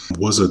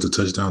wasn't the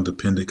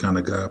touchdown-dependent kind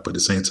of guy, but at the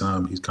same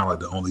time, he's kind of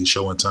like the only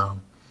show in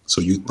town.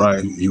 So you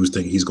was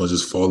thinking he's going to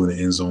just fall in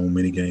the end zone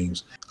many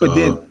games. But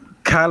then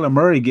Kyler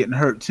Murray getting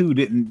hurt too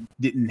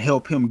didn't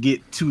help him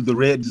get to the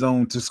red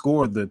zone to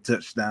score the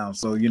touchdown.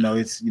 So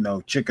it's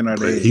chicken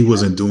or egg. He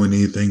wasn't doing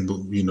anything, but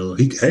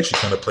he actually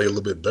kind of played a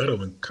little bit better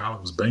when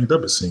Kyler was banged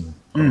up. It seemed.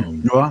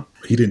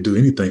 He didn't do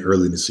anything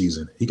early in the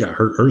season. He got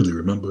hurt early.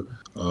 Remember,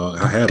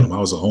 I had him. I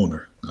was an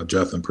owner. I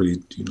drafted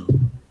him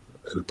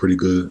had a pretty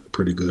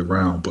good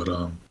round. But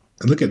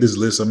and look at this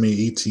list. I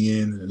mean,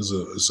 Etienne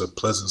is a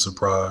pleasant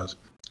surprise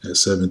at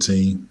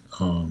 17.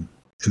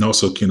 And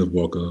also Kenneth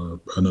Walker,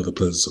 another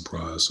pleasant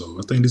surprise. So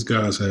I think these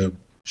guys have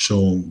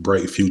shown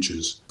bright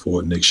futures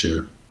for next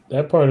year.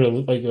 That part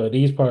of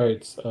these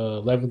parts,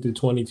 11 through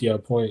 20, to your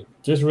point,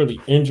 just really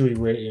injury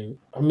ridden.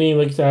 I mean,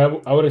 like you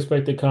said, I would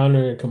expect that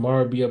Conner and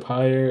Kamara be up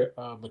higher.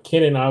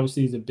 McKinnon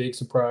obviously is a big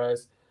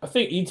surprise. I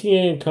think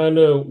Etienne kind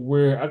of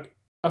where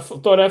I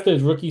thought after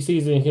his rookie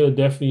season he'll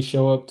definitely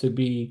show up to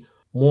be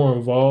more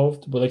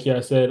involved. But like I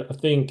said, I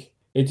think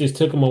it just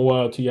took him a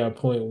while, to your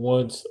point,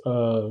 once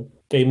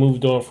they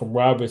moved on from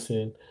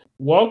Robinson.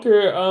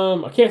 Walker,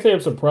 I can't say I'm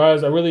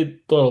surprised. I really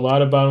thought a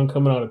lot about him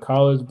coming out of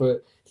college,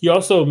 but he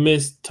also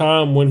missed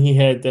time when he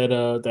had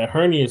that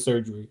hernia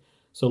surgery.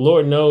 So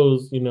Lord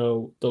knows,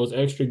 those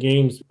extra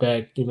games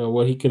back,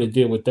 what he could have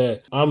did with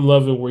that. I'm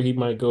loving where he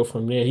might go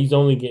from there. He's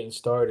only getting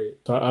started.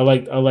 So I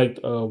liked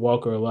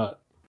Walker a lot.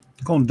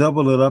 I'm going to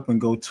double it up and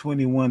go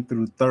 21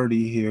 through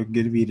 30 here,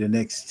 give me the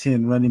next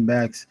 10 running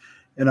backs.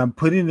 And I'm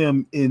putting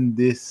them in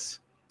this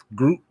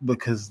group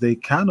because they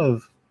kind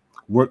of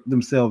work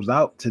themselves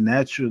out to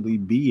naturally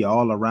be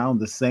all around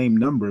the same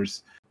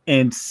numbers.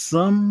 And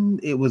some,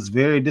 it was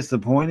very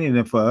disappointing.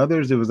 And for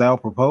others, it was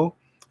apropos.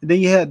 then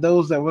you had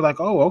those that were like,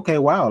 oh, okay,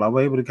 wow, I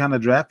was able to kind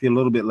of draft you a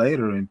little bit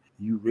later, and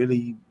you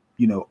really,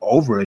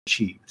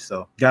 overachieved.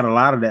 So got a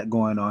lot of that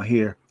going on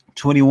here.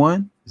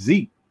 21,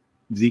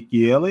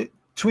 Ezekiel Elliott.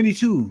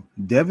 22,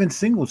 Devin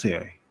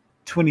Singletary.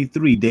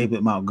 23,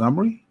 David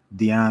Montgomery.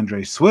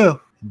 DeAndre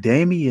Swift.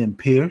 Damian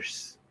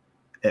Pierce.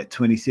 At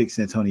 26,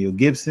 Antonio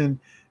Gibson.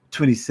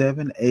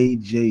 27,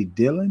 A.J.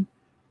 Dillon.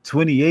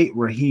 28,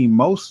 Raheem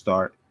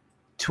Mostert.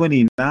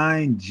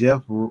 29,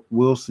 Jeff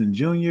Wilson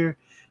Jr.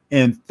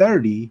 And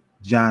 30,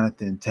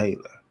 Jonathan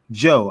Taylor.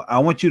 Joe, I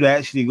want you to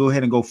actually go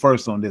ahead and go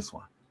first on this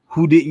one.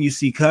 Who didn't you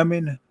see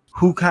coming?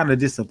 Who kind of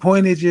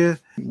disappointed you?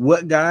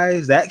 What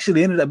guys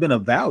actually ended up being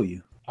of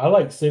value? I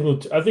like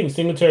Singletary. I think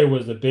Singletary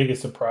was the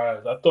biggest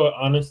surprise. I thought,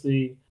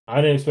 honestly, I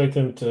didn't expect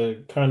him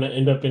to kind of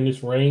end up in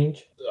this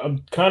range.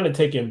 I'm kind of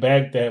taken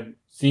back that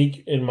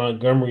Zeke and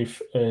Montgomery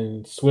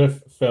and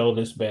Swift fell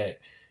this bad.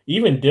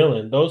 Even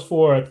Dillon, those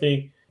four, I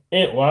think,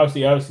 and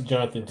obviously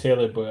Jonathan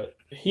Taylor, but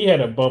he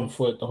had a bum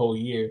foot the whole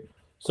year.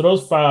 So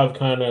those five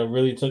kind of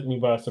really took me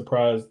by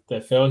surprise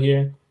that fell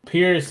here.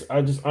 Pierce,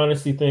 I just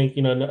honestly think,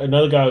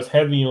 another guy was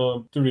heavy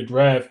on through the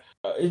draft.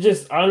 It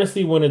just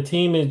honestly, when a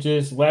team is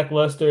just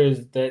lackluster,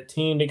 is that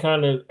team,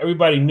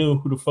 everybody knew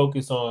who to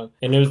focus on.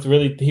 And he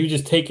was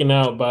just taken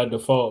out by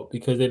default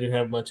because they didn't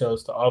have much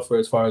else to offer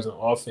as far as an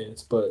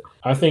offense. But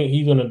I think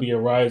he's going to be a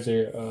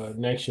riser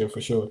next year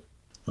for sure.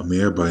 I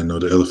mean, everybody know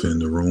the elephant in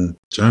the room.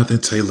 Jonathan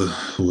Taylor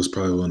was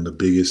probably one of the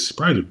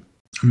biggest, I'm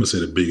going to say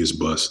the biggest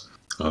bust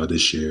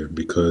this year,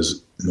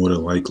 because more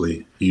than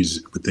likely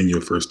he's within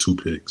your first 2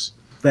 picks.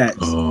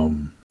 Facts.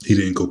 He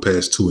didn't go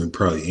past 2 in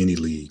probably any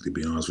league, to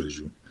be honest with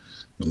you,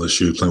 unless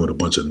you're playing with a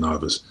bunch of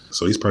novice.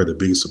 So he's probably the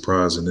biggest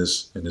surprise in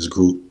this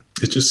group.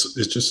 It's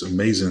just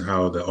amazing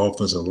how the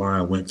offensive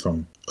line went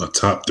from a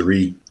top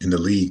 3 in the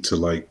league to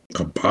like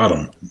a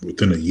bottom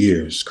within a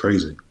year. It's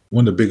crazy.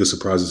 One of the biggest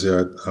surprises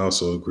here, I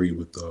also agree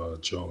with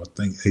Joe. I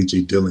think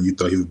A.J. Dillon, you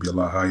thought he would be a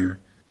lot higher.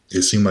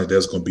 It seemed like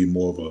that's going to be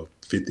more of a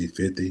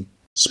 50-50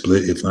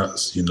 split, if not,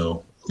 a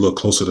little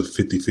closer to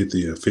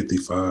 50-50 or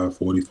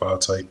 55-45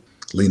 type,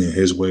 leaning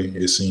his way,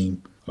 it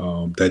seemed.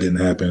 That didn't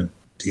happen.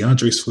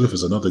 DeAndre Swift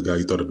is another guy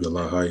you thought would be a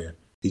lot higher.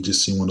 He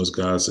just seemed one of those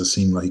guys that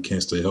seemed like he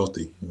can't stay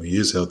healthy. When he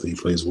is healthy, he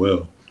plays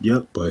well.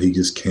 Yep. But he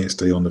just can't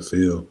stay on the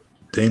field.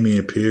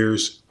 Damian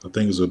Pierce, I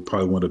think, is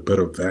probably one of the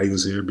better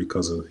values here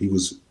because he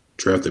was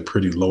drafted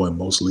pretty low in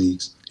most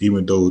leagues,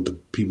 even though the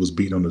people was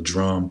beating on the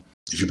drum.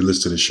 If you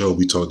listen to the show,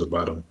 we talked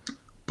about him.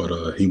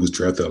 But he was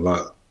drafted a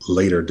lot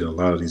later than a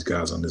lot of these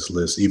guys on this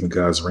list, even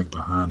guys ranked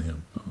behind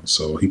him.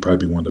 So he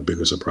probably be one of the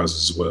bigger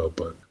surprises as well.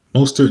 But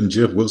Mostert and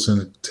Jeff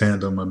Wilson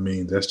tandem, I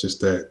mean, that's just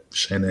that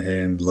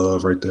Shanahan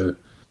love right there.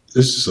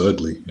 It's just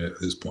ugly at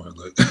this point.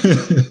 Like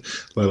a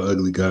lot of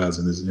ugly guys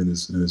in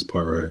this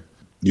part, right?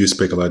 You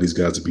expect a lot of these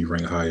guys to be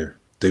ranked higher.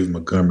 David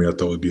Montgomery, I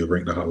thought, would be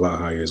ranked a lot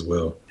higher as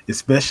well.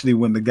 Especially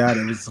when the guy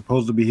that was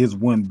supposed to be his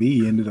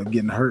 1B ended up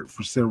getting hurt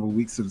for several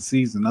weeks of the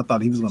season. I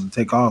thought he was going to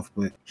take off,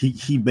 but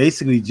he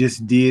basically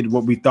just did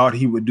what we thought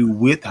he would do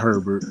with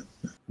Herbert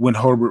when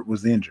Herbert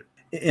was injured.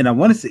 And I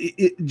want to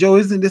say, Joe,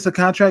 isn't this a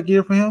contract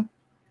year for him?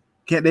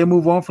 Can't they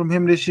move on from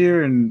him this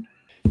year? And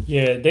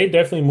yeah, they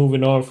definitely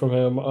moving on from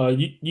him.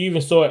 You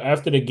even saw it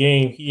after the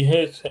game.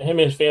 Him and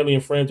his family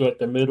and friends were at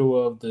the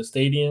middle of the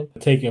stadium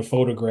taking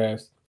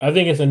photographs. I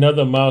think it's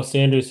another Miles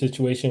Sanders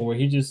situation where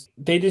they just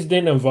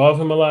didn't involve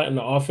him a lot in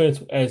the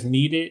offense as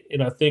needed.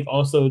 And I think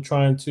also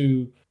trying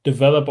to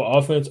develop an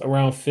offense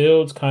around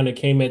Fields kind of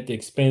came at the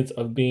expense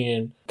of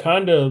being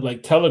kind of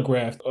like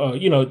telegraphed,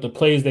 the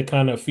plays that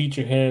kind of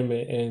feature him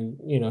and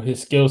his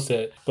skill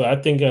set. But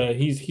I think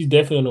he's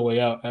definitely on the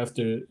way out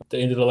after the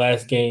end of the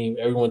last game,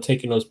 everyone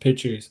taking those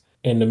pictures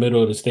in the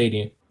middle of the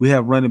stadium. We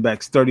have running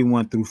backs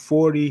 31 through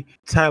 40.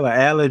 Tyler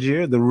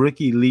Algier, the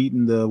rookie,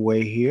 leading the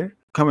way here.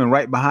 Coming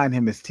right behind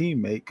him, his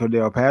teammate,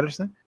 Cordell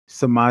Patterson,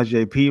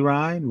 Samaje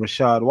Perine,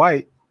 Rashad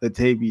White,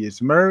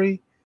 Latavius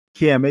Murray,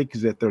 Cam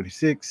Akers at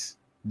 36,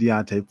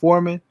 Deontay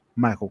Foreman,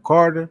 Michael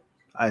Carter,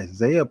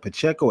 Isaiah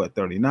Pacheco at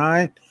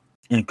 39,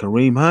 and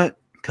Kareem Hunt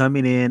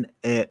coming in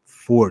at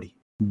 40.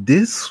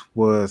 This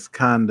was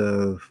kind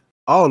of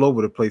all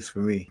over the place for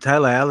me.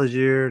 Tyler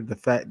Algier, the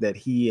fact that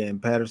he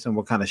and Patterson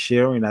were kind of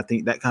sharing, I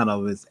think that kind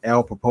of is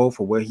apropos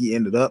for where he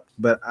ended up.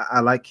 But I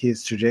like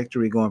his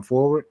trajectory going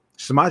forward.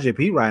 Samaje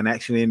Perine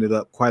actually ended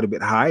up quite a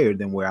bit higher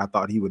than where I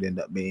thought he would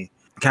end up being.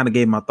 Kind of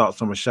gave my thoughts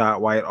on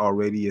Rashad White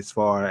already as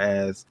far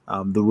as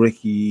the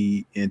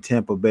rookie in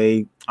Tampa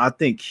Bay. I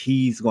think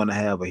he's going to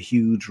have a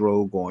huge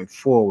role going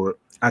forward.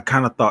 I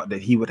kind of thought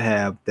that he would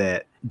have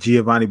that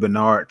Giovanni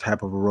Bernard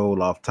type of a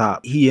role off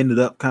top. He ended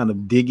up kind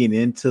of digging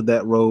into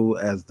that role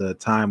as the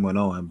time went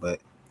on,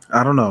 but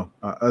I don't know.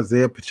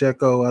 Isaiah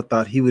Pacheco, I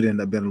thought he would end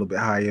up being a little bit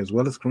higher, as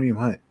well as Kareem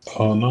Hunt.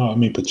 Oh, no. I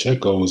mean,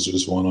 Pacheco was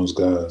just one of those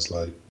guys,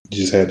 like, you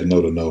just had to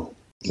know to know.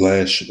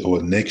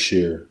 Next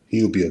year,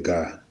 he'll be a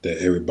guy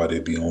that everybody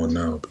will be on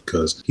now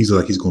because he's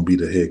going to be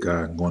the head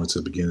guy going into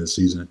the beginning of the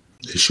season.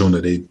 It's shown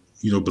that they,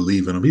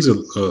 believe in him. He's a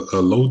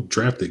low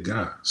drafted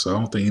guy, so I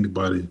don't think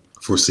anybody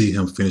foresee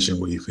him finishing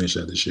where he finished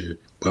at this year.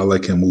 But I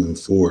like him moving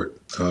forward.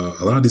 A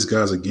lot of these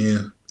guys,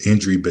 again,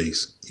 injury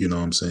based. You know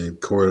what I'm saying?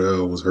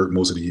 Cordell was hurt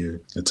most of the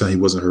year. Until he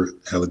wasn't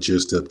hurt, Algier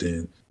stepped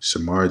in.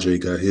 Shamar J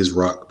got his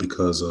rock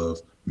because of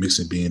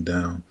Mixon being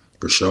down.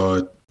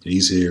 Rashad,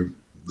 he's here.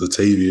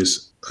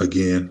 Latavius,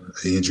 again,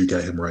 an injury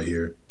got him right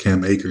here.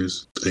 Cam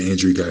Akers, an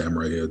injury got him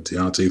right here.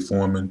 Deontay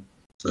Foreman,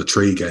 a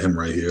trade got him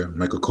right here.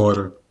 Michael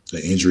Carter, an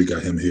injury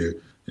got him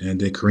here. And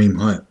then Kareem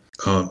Hunt.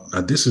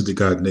 Now this is the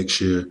guy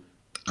next year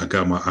I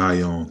got my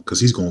eye on because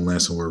he's going to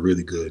land somewhere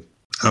really good.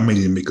 I may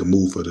need to make a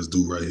move for this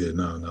dude right here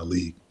now in our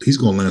league. He's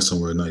going to land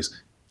somewhere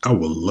nice. I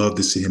would love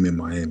to see him in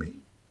Miami.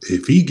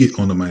 If he get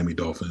on the Miami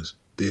Dolphins,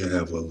 they'll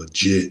have a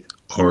legit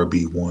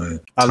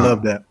RB1. I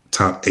love that.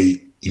 Top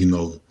 8, you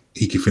know,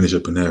 he can finish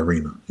up in that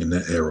arena, in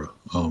that era,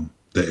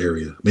 that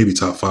area. Maybe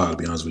top 5, to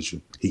be honest with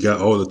you. He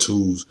got all the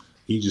tools.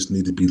 He just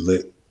need to be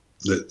let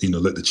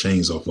the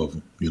chains off of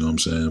him. You know what I'm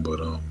saying? But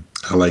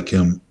I like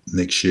him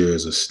next year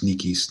as a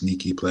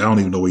sneaky player. I don't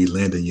even know where he's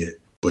landing yet,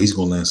 but he's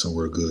going to land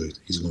somewhere good.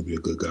 He's going to be a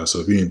good guy. So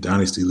if you're in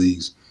dynasty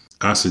leagues,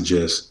 I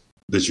suggest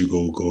that you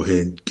go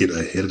ahead and get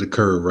ahead of the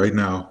curve right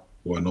now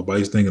while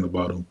nobody's thinking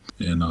about him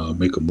and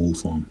make a move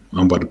for him.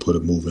 I'm about to put a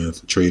move in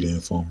for trade in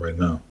for him right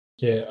now.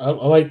 Yeah, I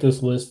like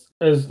this list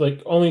as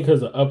like only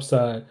because of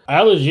upside.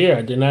 Algier,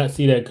 I did not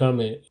see that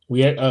coming.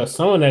 We had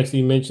someone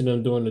actually mentioned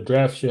him during the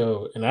draft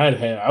show, and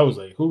I was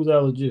like, "Who's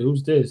Algier?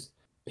 Who's this?"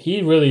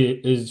 He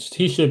really is.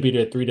 He should be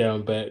their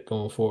 3-down back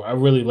going forward. I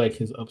really like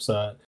his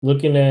upside.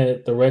 Looking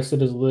at the rest of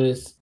this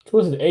list,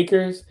 what's it,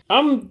 Akers?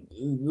 I'm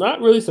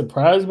not really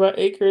surprised by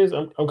Akers.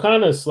 I'm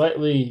kind of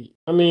slightly.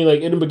 I mean,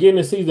 like in the beginning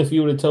of the season, if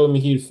you would have told me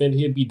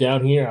he'd be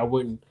down here, I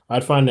wouldn't.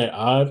 I'd find that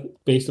odd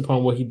based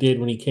upon what he did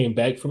when he came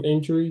back from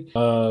injury,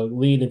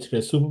 leading into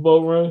the Super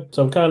Bowl run.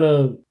 So I'm kind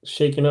of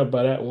shaken up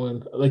by that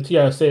one. Like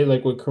T.I. said,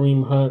 like with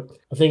Kareem Hunt,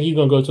 I think he's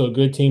gonna go to a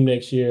good team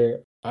next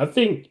year. I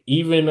think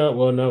even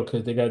no,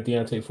 because they got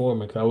Deontay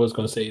Foreman. Because I was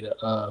gonna say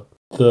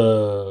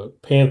the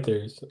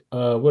Panthers.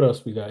 What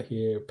else we got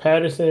here?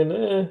 Patterson.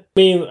 I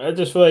mean, I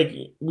just feel like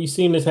we've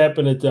seen this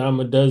happen a dime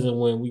a dozen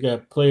when we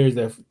got players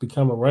that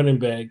become a running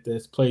back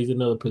that plays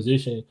another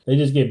position. They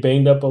just get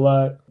banged up a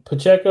lot.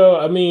 Pacheco,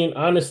 I mean,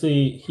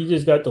 honestly, he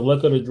just got the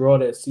luck of the draw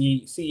that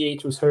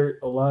CH was hurt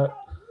a lot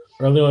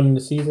early on in the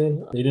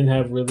season. They didn't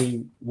have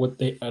really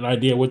an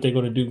idea what they're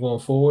going to do going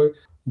forward.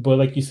 But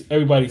like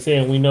everybody's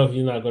saying, we know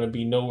he's not going to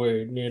be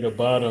nowhere near the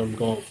bottom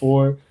going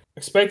forward.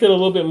 Expected a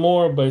little bit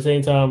more, but at the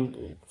same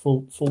time,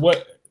 for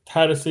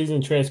how the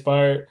season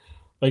transpired,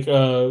 like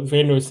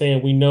Vander was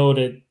saying, we know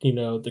that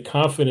the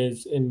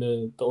confidence in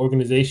the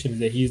organization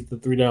that he's the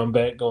 3-down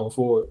back going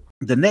forward.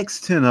 The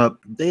next 10 up,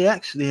 they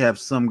actually have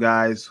some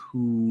guys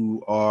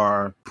who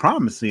are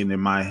promising, in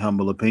my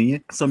humble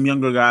opinion. Some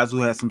younger guys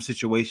who have some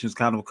situations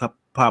kind of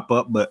pop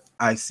up, but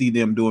I see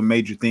them doing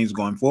major things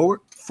going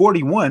forward.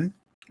 41,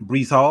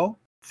 Breece Hall.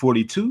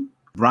 42,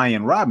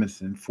 Brian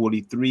Robinson.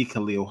 43,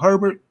 Khalil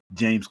Herbert.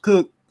 James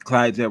Cook,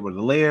 Clyde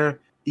Edwards-Helaire,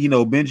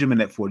 Eno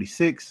Benjamin at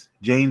 46,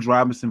 James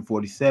Robinson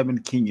 47,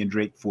 Kenyon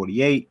Drake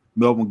 48,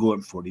 Melvin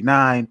Gordon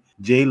 49,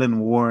 Jaylen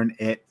Warren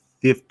at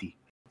 50.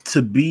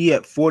 To be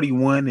at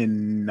 41,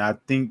 and I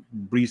think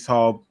Breece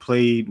Hall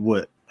played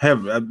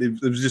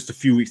it was just a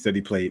few weeks that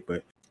he played,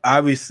 but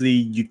obviously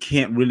you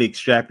can't really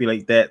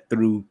extrapolate that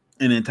through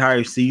an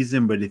entire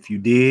season, but if you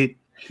did,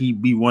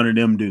 he'd be one of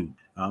them dudes.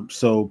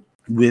 So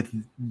with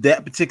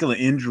that particular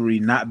injury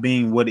not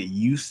being what it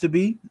used to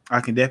be,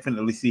 I can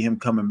definitely see him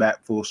coming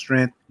back full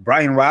strength.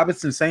 Brian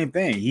Robinson, same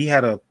thing. He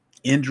had an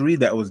injury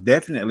that was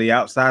definitely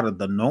outside of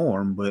the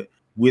norm, but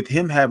with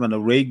him having a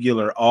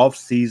regular off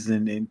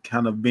season and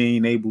kind of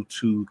being able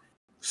to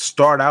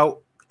start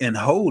out and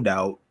hold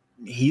out,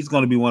 he's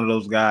going to be one of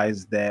those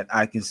guys that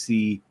I can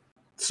see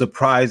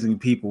surprising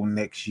people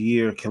next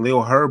year.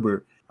 Khalil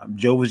Herbert,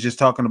 Joe was just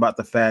talking about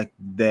the fact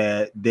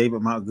that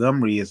David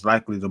Montgomery is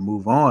likely to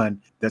move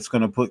on. That's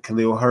going to put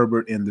Khalil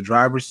Herbert in the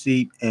driver's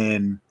seat,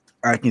 and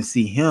I can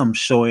see him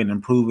showing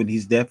and proving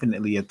he's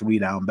definitely a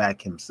 3-down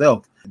back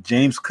himself.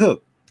 James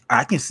Cook,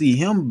 I can see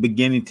him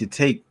beginning to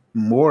take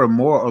more and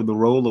more of the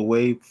role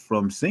away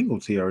from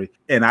Singletary,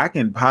 and I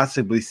can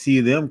possibly see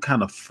them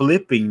kind of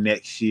flipping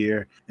next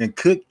year and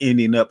Cook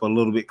ending up a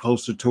little bit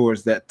closer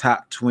towards that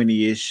top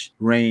 20-ish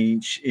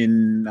range,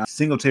 in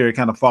Singletary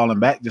kind of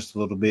falling back just a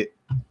little bit.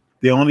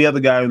 The only other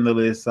guy on the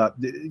list,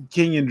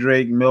 Kenyon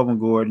Drake, Melvin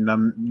Gordon,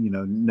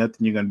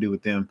 nothing you're going to do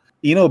with them.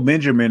 Eno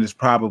Benjamin is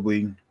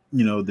probably,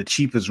 the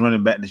cheapest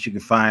running back that you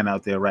can find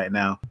out there right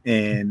now.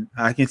 And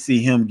I can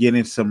see him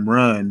getting some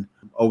run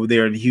over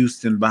there in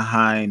Houston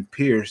behind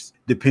Pierce.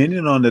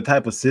 Depending on the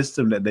type of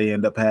system that they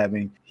end up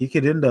having, he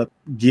could end up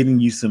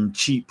getting you some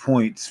cheap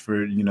points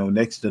for,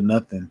 next to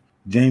nothing.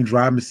 James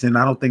Robinson,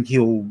 I don't think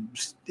he'll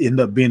end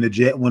up being a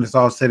Jet when it's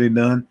all said and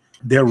done.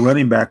 Their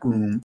running back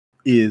room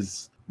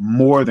is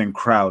more than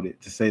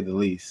crowded, to say the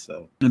least.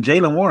 So, and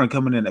Jaylen Warren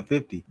coming in at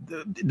 50.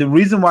 The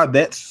reason why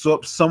that's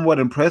somewhat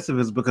impressive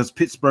is because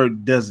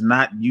Pittsburgh does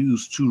not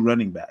use 2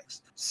 running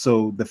backs.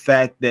 So the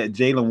fact that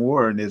Jaylen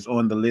Warren is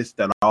on the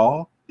list at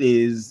all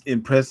is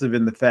impressive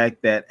in the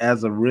fact that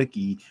as a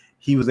rookie,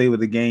 he was able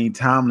to gain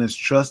Tomlin's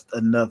trust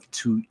enough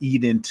to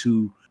eat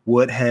into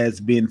what has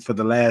been for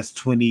the last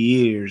 20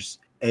 years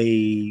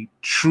a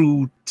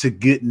true to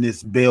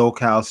goodness bell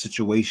cow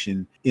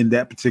situation in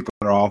that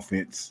particular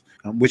offense.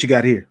 What you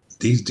got here?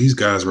 These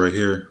guys right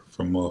here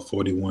from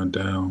 41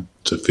 down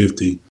to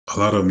 50, a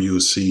lot of them you will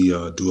see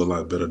do a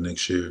lot better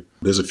next year.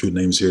 There's a few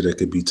names here that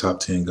could be top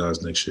 10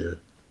 guys next year.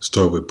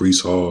 Start with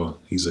Breece Hall.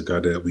 He's a guy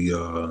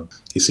that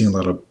he's seen a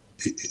lot of,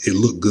 it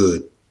looked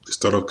good. It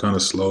started off kind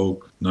of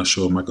slow. Not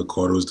sure if Michael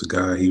Carter was the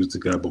guy. He was the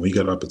guy, but when he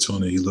got an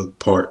opportunity, he looked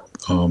part.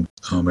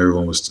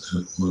 Everyone was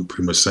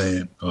pretty much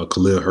saying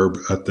Khalil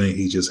Herbert. I think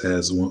he just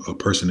has a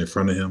person in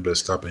front of him that's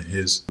stopping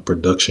his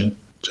production.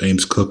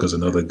 James Cook is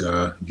another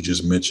guy you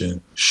just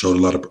mentioned. Showed a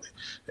lot of.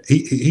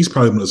 He's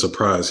probably a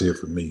surprise here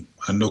for me.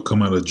 I know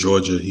coming out of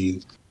Georgia,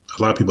 a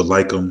lot of people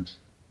like him.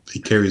 He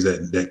carries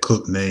that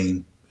Cook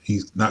name.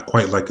 He's not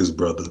quite like his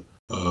brother,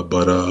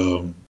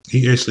 but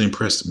he actually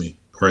impressed me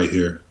right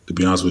here. To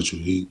be honest with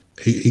you,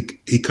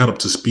 he caught up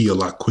to speed a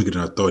lot quicker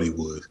than I thought he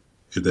would,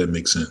 if that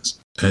makes sense.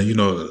 And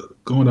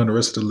going down the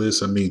rest of the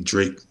list, I mean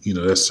Drake,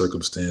 that's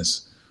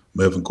circumstance.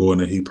 Melvin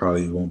Gordon, he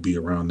probably won't be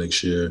around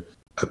next year.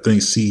 I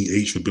think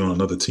CH would be on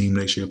another team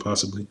next year,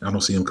 possibly. I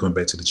don't see him coming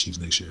back to the Chiefs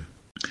next year.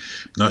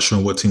 Not sure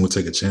what team would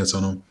take a chance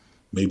on him.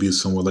 Maybe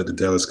it's someone like the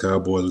Dallas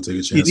Cowboys would take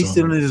a chance on him. Is he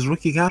still in his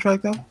rookie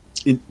contract,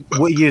 though?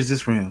 What year is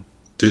this for him?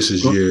 This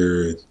is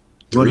year 3.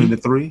 Going into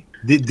 3?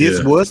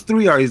 This was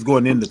 3 or he's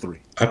going into 3?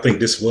 I think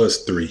this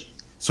was 3.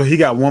 So he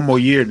got one more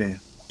year then.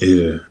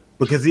 Yeah.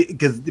 Because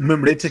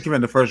remember, they took him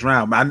in the first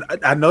round.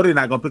 I know they're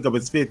not going to pick up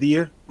his 5th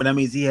year, but that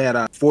means he had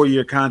a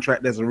 4-year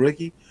contract as a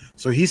rookie.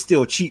 So he's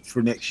still cheap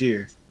for next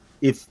year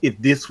if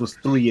this was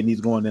 3 and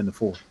he's going into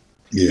 4.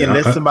 Yeah,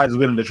 unless somebody's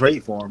willing to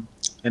trade for him.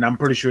 And I'm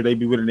pretty sure they'd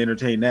be willing to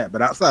entertain that.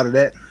 But outside of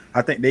that,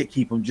 I think they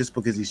keep him just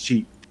because he's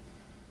cheap.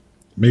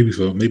 Maybe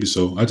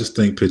so. I just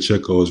think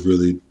Pacheco has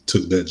really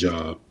took that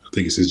job. I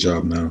think it's his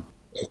job now.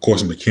 Of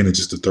course, McKinnon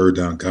just the third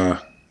down guy.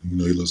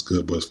 He looks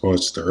good. But as far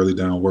as just the early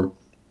down work,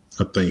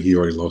 I think he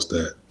already lost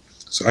that.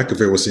 So I could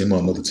very well see him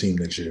on another team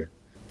next year.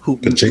 Who,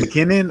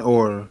 McKinnon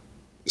or?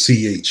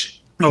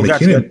 CH. Oh, McKinnon,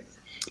 gotcha.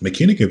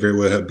 McKinnon can very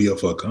well be up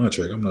for a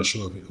contract. I'm not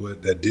sure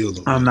what that deal looks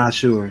like. I'm not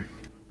sure.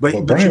 But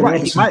you're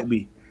right, he might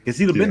be. Because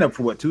he'd have been up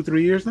for,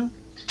 2-3 years now?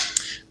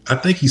 I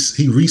think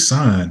he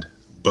re-signed,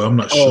 but I'm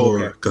not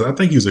sure. Because I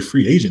think he was a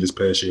free agent this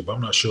past year, but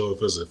I'm not sure if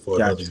it was for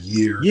another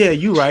year. Yeah,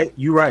 you're right.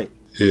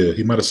 Yeah,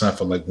 he might have signed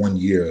for like 1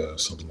 year or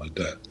something like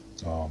that.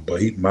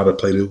 But he might have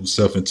played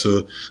himself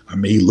into. I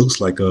mean, he looks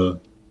like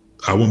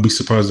I wouldn't be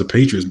surprised if the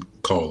Patriots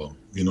call him.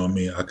 You know what I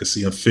mean? I could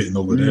see him fitting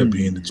over there,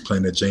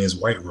 playing that James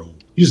White role.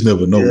 You just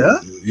never know. Yeah.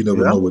 You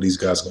never know where these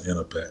guys are going to end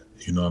up at.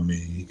 You know what I mean?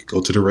 He could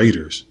go to the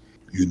Raiders,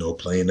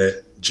 playing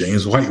that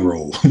James White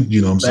role.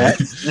 You know what I'm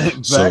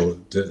saying? So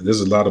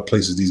there's a lot of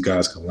places these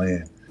guys can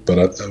land.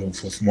 But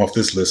from off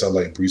this list, I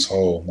like Breece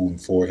Hall moving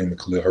forward, him and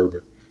Khalil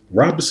Herbert.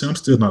 Robinson, I'm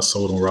still not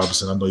sold on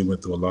Robinson. I know he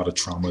went through a lot of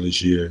trauma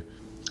this year.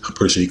 I'm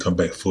pretty sure he come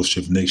back full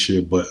shift next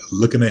year. But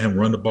looking at him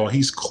run the ball,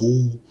 he's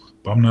cool.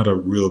 But I'm not a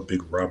real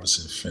big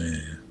Robinson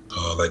fan,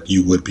 like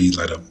you would be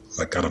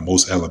like out of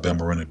most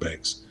Alabama running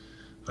backs.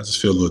 I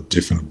just feel a little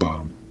different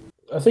about him.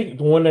 I think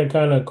the one that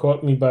kind of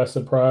caught me by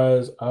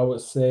surprise, I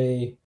would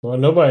say, well,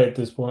 nobody at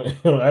this point.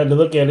 I had to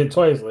look at it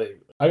twice.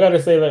 Like I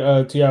gotta say,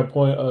 to your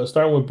point,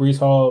 starting with Breece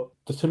Hall,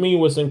 to me,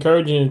 what's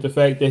encouraging is the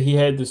fact that he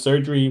had the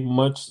surgery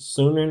much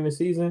sooner in the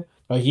season.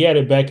 He had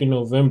it back in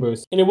November,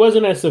 and it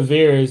wasn't as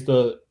severe as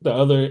the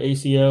other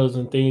ACLs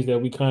and things that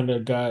we kind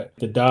of got,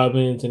 the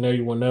Dobbins and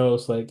everyone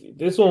else. Like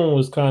this one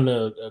was kind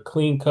of a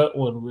clean cut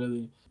one,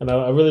 really. And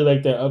I really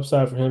like that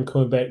upside for him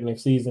coming back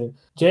next season.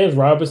 James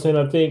Robinson,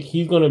 I think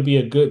he's going to be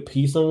a good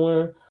piece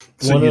somewhere.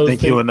 So you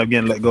think he'll end up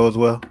getting let go as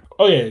well?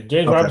 Oh yeah,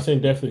 James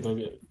Robinson definitely going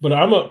to get it. But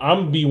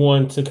I'm be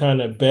one to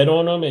kind of bet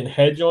on him and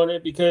hedge on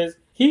it because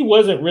he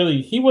wasn't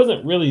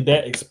really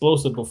that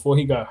explosive before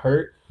he got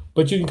hurt.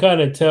 But you can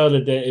kind of tell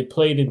that it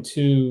played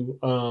into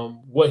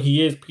what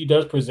he is. He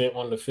does present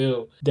on the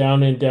field,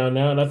 down in, down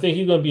out. And I think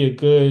he's going to be a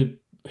good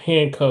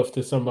handcuff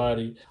to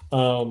somebody.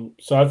 So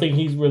I think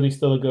he's really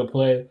still a good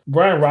play.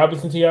 Brian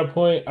Robinson, to your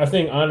point, I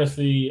think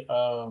honestly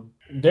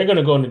they're going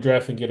to go in the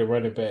draft and get a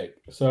running back.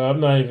 So I'm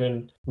not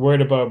even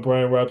worried about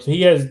Brian Robinson.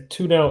 He has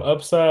 2 now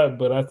upside,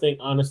 but I think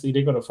honestly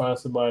they're going to find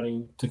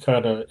somebody to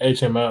kind of edge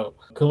him out.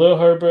 Khalil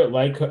Herbert,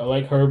 like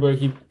Herbert,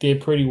 he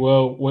did pretty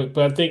well. But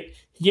I think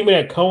give me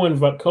that Cohen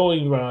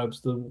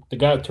vibes, the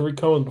guy Tariq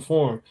Cohen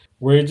before him,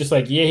 where it's just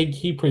like, yeah,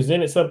 he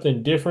presented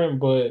something different,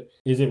 but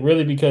is it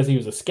really because he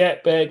was a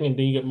scat back and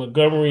then you get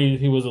Montgomery,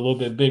 he was a little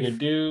bit bigger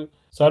dude?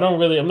 So I'm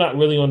not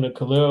really on the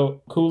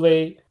Khalil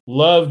Kool-Aid.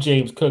 Love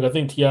James Cook, I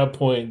think to your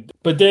point.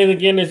 But then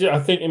again, I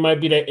think it might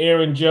be that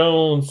Aaron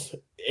Jones,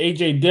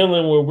 A.J.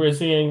 Dillon, where we're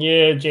saying,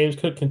 yeah, James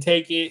Cook can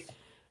take it.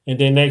 And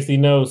then next thing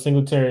you know,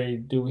 Singletary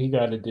do what he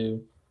got to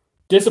do.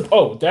 That's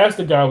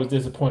the guy who was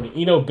disappointed.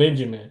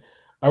 Benjamin.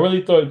 I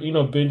really thought,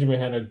 Benjamin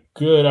had a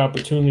good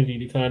opportunity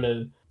to kind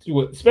of,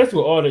 especially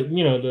with all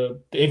the,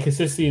 the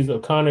inconsistencies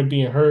of Connor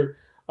being hurt.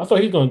 I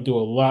thought he's going to do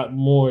a lot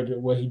more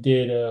than what he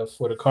did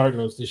for the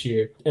Cardinals this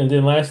year. And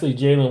then lastly,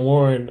 Jaylen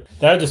Warren.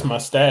 That's just my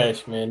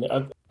stash, man.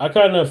 I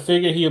kind of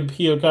figured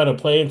he'll kind of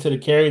play into the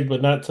carries,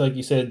 but not to, like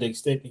you said, the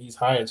extent that he's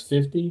high as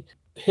 50.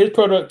 His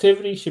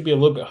productivity should be a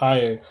little bit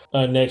higher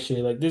next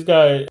year. Like, this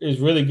guy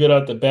is really good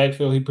out the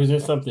backfield. He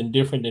presents something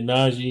different than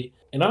Najee.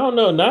 And I don't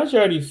know, Najee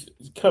already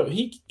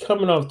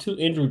coming off too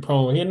injury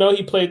prone. You know,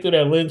 he played through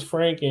that Lynch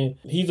Frank, and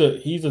he's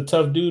a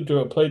tough dude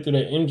to play through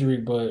that injury,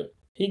 but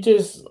he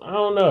just, I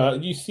don't know.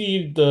 You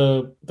see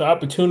the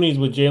opportunities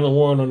with Jaylen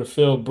Warren on the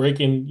field,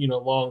 breaking,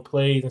 long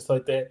plays and stuff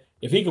like that.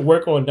 If he could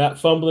work on not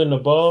fumbling the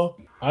ball,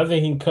 I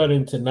think he can cut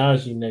into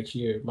Najee next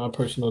year, my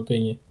personal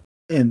opinion.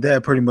 And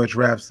that pretty much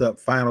wraps up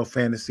Final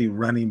Fantasy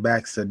Running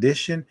Backs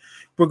Edition.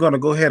 We're going to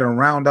go ahead and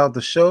round out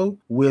the show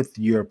with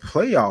your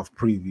playoff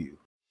preview.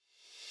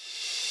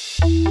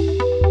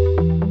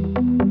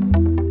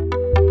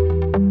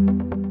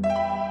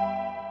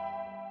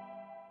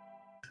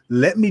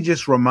 Let me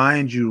just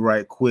remind you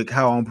right quick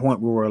how on point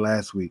we were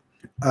last week.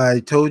 I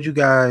told you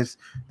guys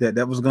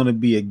that was going to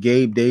be a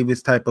Gabe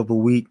Davis type of a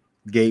week.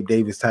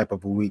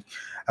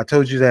 I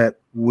told you that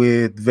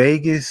with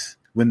Vegas,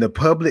 when the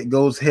public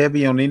goes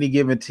heavy on any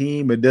given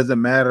team, it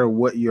doesn't matter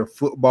what your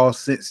football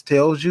sense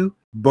tells you.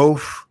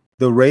 Both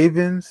the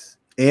Ravens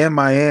and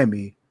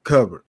Miami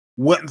covered.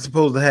 Wasn't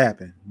supposed to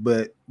happen,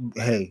 but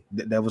hey,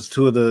 that was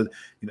two of the,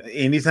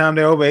 anytime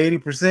they're over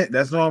 80%,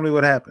 that's normally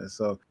what happens.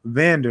 So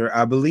Vander,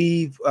 I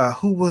believe,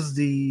 was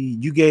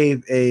it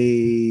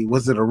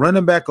a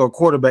running back or a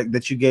quarterback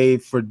that you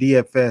gave for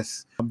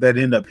DFS that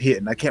ended up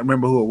hitting? I can't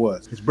remember who it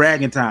was. It's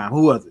bragging time.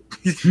 Who was it?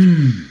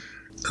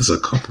 There's a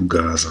couple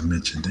guys I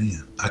mentioned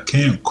then. I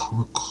can't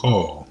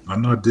recall. I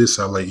know I did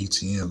highlight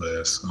ETN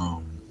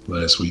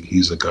last week.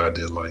 He's a guy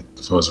that, like,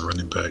 as far as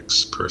running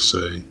backs per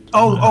se.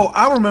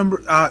 I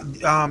remember.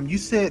 You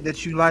said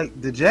that you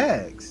like the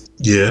Jags.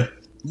 Yeah.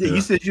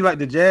 You said you like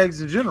the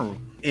Jags in general.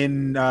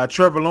 In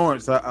Trevor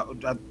Lawrence,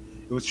 it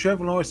was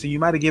Trevor Lawrence, and you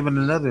might have given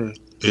another.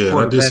 Yeah,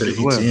 I did say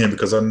ETN well,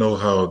 because I know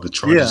how the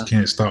Chargers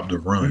can't stop the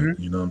run.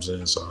 Mm-hmm. You know what I'm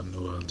saying? So I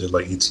know I did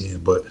like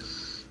ETN, but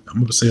I'm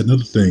going to say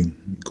another thing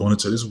going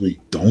into this week.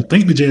 Don't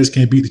think the Jags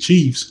can't beat the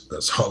Chiefs.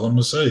 That's all I'm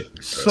going to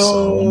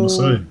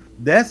say.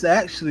 That's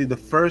actually the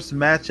first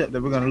matchup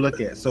that we're going to look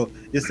at. So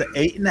it's an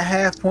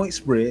 8.5 point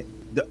spread.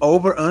 The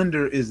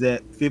over-under is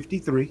at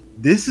 53.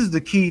 This is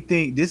the key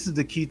thing.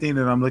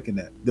 That I'm looking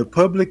at. The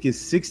public is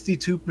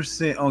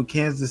 62% on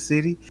Kansas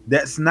City.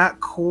 That's not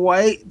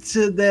quite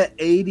to that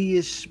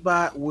 80-ish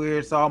spot where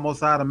it's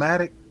almost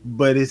automatic,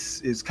 but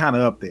it's kind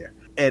of up there.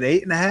 At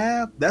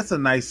 8.5, that's a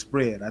nice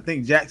spread. I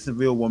think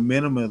Jacksonville will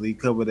minimally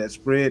cover that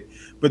spread.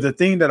 But the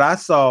thing that I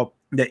saw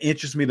that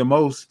interests me the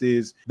most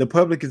is the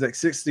public is at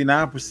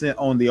 69%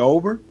 on the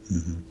over,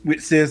 which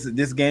says that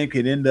this game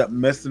could end up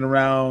messing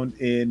around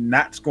and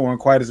not scoring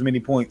quite as many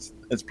points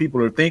as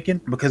people are thinking,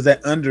 because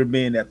that under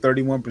being at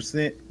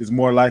 31% is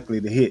more likely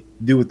to hit.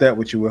 Do with that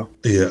what you will.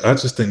 Yeah, I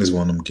just think it's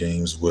one of them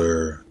games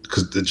where,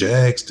 because the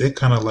Jags, they're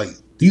kind of like,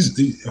 these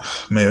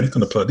man, they're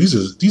gonna play. These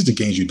are the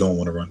games you don't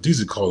want to run.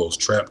 These are called those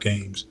trap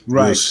games.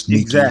 Right.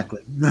 Sneaky.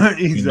 Exactly.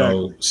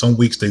 Some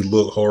weeks they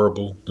look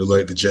horrible. They're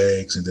like the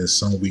Jags, and then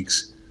some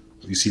weeks,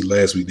 you see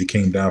last week they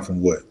came down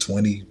from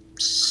 20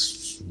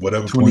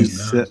 whatever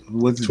points down.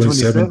 Was it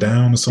 27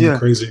 down or something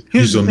crazy? You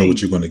just don't know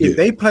what you're going to get. If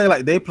they play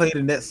like they played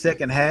in that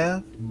second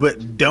half,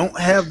 but don't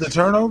have the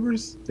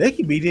turnovers, they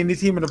can beat any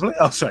team in the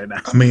playoffs right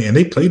now. I mean, and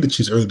they played the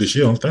Chiefs earlier this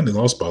year. I think they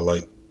lost by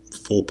like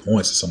 4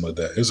 points or something like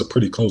that. It was a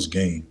pretty close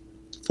game.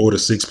 4 to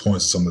 6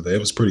 points or something like that. It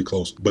was pretty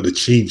close. But the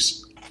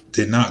Chiefs,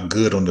 they're not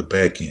good on the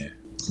back end.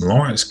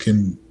 Lawrence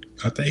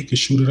I think he can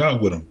shoot it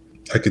out with him.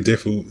 I could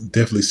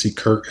definitely see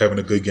Kirk having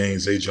a good game,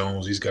 Zay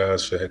Jones, these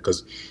guys,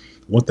 because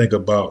one thing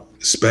about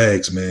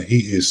Spags, man, he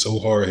is so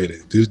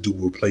hard-headed. This dude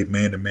will play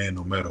man-to-man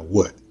no matter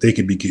what. They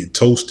could be getting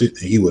toasted,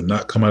 and he will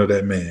not come out of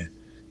that man.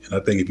 And I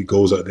think if he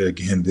goes out there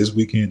again this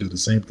weekend, do the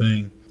same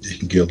thing, it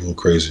can get a little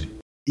crazy.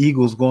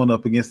 Eagles going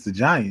up against the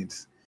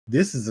Giants.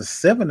 This is a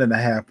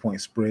 7.5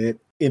 point spread.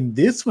 And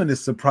this one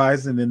is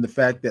surprising in the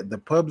fact that the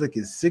public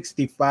is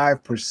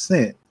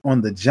 65%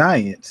 on the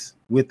Giants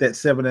with that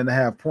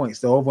 7.5 points.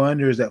 The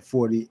over-under is at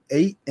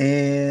 48.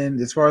 And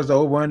as far as the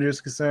over-under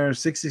is concerned,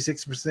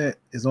 66%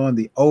 is on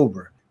the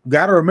over.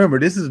 Got to remember,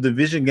 this is a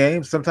division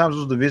game. Sometimes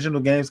those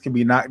divisional games can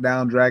be knocked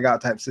down, drag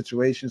out type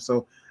situations.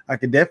 So I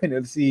can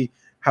definitely see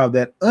how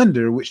that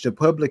under, which the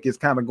public is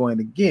kind of going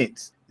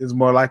against, is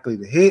more likely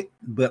to hit.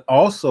 But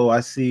also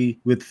I see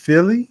with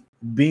Philly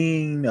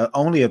being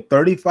only a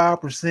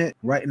 35%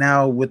 right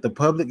now with the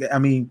public. I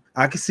mean,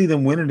 I could see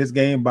them winning this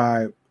game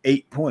by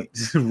 8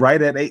 points,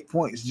 right at 8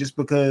 points, just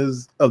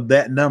because of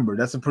that number.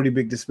 That's a pretty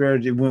big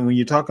disparity when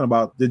you're talking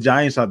about the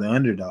Giants are the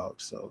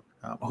underdogs. So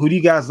Who do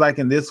you guys like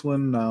in this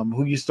one?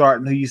 Who you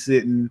starting? Who you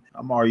sitting?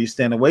 Are you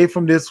staying away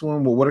from this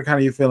one? Well, what are kind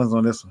of your feelings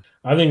on this one?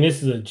 I think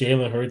this is a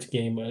Jalen Hurts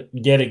game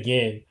yet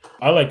again.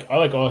 I like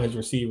all his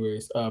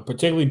receivers,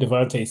 particularly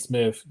Devontae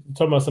Smith. You're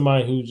talking about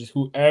somebody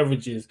who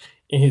averages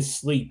in his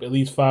sleep at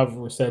least 5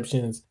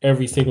 receptions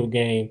every single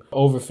game,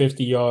 over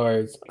 50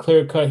 yards,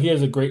 clear cut. He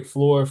has a great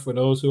floor for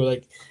those who are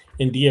like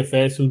in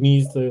DFS who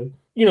needs to,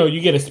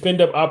 you get a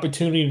spend up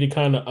opportunity to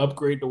kind of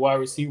upgrade the wide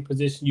receiver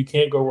position. You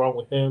can't go wrong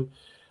with him.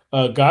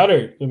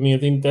 Goddard, I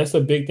think that's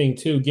a big thing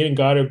too. Getting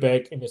Goddard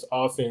back in his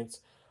offense.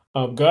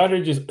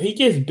 Goddard he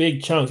gets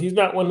big chunks. He's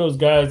not one of those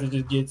guys that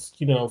just gets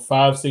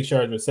 5-6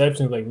 yard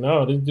receptions. Like,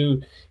 no, this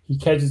dude, he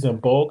catches in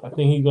bulk. I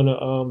think he's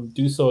gonna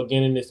do so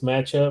again in this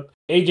matchup.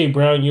 AJ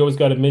Brown, you always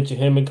got to mention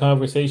him in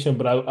conversation,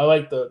 but I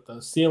like the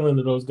ceiling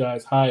of those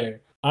guys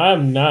higher.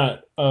 I'm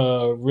not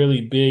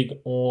really big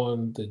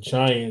on the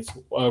Giants'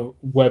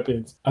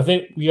 weapons. I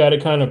think we got to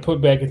kind of put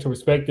back into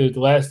perspective the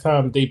last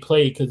time they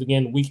played, because,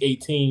 again, Week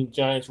 18,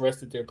 Giants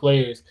rested their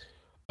players.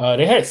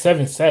 They had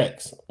 7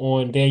 sacks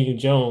on Daniel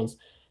Jones.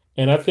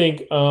 And I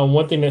think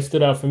one thing that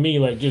stood out for me,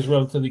 like just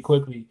relatively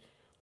quickly,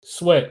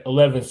 Sweat,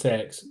 11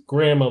 sacks.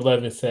 Graham,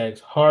 11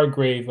 sacks.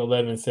 Hargrave,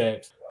 11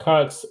 sacks.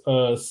 Cox,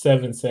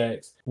 7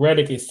 sacks.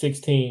 Reddick is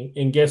 16.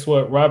 And guess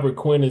what? Robert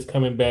Quinn is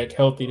coming back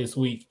healthy this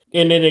week.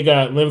 And then they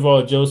got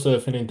Linval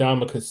Joseph and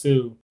Ndamukong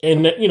Suh.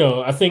 And,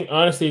 I think,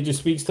 honestly, it just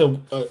speaks to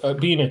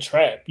being a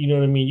trap. You know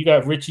what I mean? You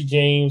got Richie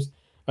James,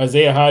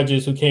 Isaiah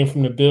Hodgins, who came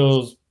from the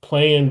Bills,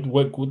 playing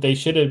what they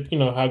should have,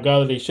 how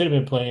godly they should have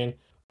been playing.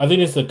 I think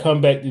it's a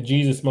comeback to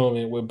Jesus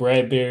moment with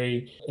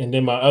Bradbury, and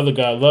then my other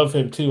guy, I love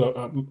him too.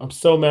 I'm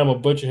so mad I'm going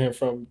to butcher him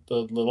from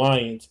the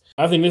Lions.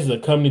 I think this is a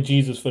come to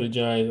Jesus for the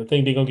Giants. I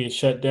think they're going to get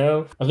shut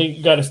down. I think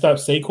you got to stop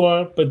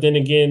Saquon, but then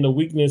again, the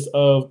weakness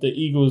of the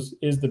Eagles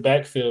is the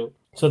backfield.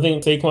 So I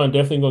think Saquon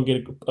definitely going to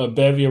get a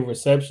bevy of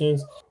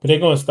receptions, but they're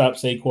going to stop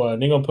Saquon.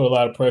 They're going to put a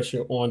lot of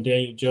pressure on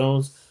Daniel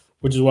Jones,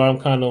 which is why I'm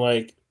kind of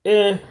like,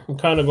 I'm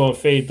kind of going to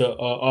fade the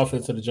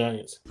offense of the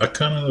Giants. I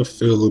kind of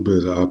feel a little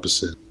bit the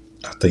opposite.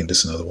 I think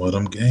this is another one of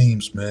them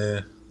games,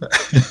 man.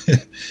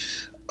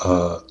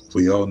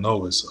 We all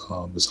know it's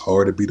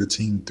hard to beat a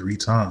team 3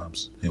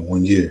 times in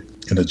 1 year.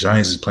 And the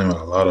Giants is playing with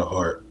a lot of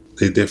heart.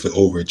 They're definitely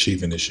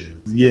overachieving this year.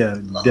 Yeah,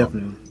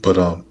 definitely. But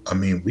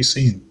we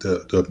seen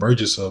the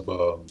emergence of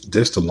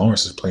Dexter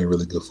Lawrence is playing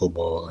really good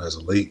football as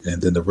of late,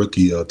 and then the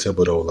rookie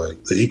Thibodeau.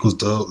 Like the Eagles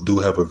do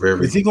have a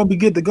very. Is he gonna be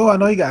good to go? I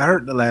know he got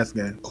hurt in the last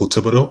game. Oh,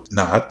 Thibodeau?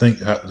 Nah, I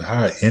think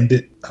how it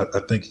ended.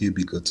 I think he'd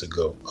be good to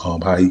go.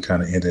 How he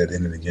kind of ended at the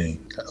end of the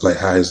game, like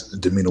how his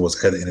demeanor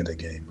was at the end of the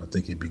game. I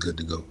think he'd be good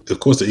to go. Of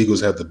course, the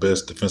Eagles have the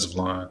best defensive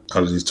line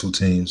out of these 2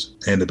 teams,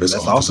 and the best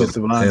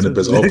offensive line, and the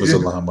best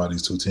offensive line by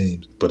these 2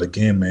 teams. But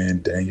again,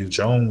 man, Daniel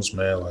Jones,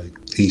 man, like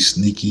he's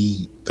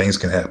sneaky. Things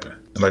can happen.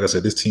 And like I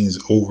said, this team's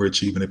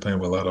overachieving. They're playing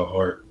with a lot of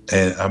heart.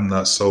 And I'm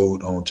not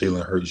sold on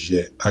Jalen Hurts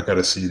yet. I got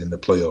to see it in the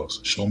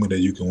playoffs. Show me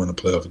that you can win a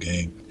playoff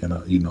game in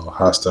a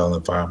hostile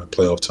environment,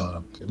 playoff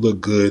time. It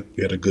looked good.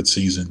 You had a good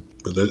season.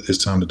 But it's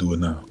time to do it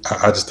now.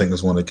 I just think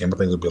it's one of the games. I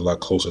think it'll be a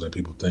lot closer than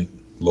people think.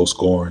 Low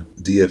scoring.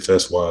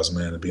 DFS-wise,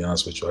 man, to be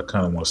honest with you, I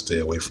kind of want to stay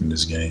away from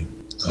this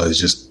game. It's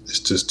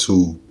just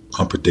too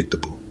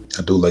unpredictable.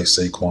 I do like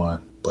Saquon,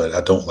 but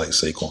I don't like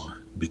Saquon.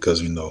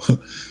 Because,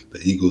 the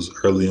Eagles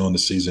early on the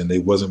season, they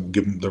wasn't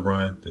giving the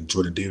run. Then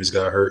Jordan Davis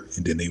got hurt,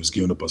 and then they was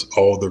giving up us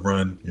all the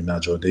run. And now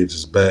Jordan Davis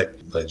is back.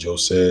 Like Joe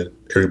said,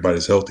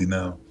 everybody's healthy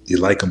now. You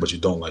like him, but you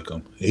don't like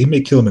him. He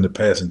may kill him in the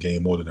passing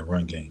game more than the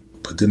run game.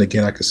 But then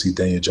again, I could see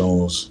Daniel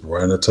Jones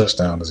running a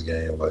touchdown this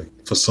game. Like,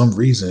 for some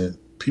reason,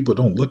 people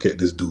don't look at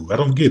this dude. I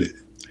don't get it.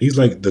 He's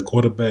like the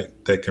quarterback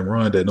that can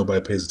run that nobody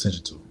pays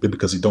attention to. Maybe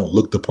because he don't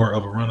look the part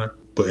of a runner.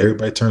 But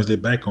everybody turns their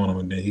back on him,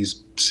 and then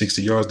he's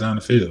 60 yards down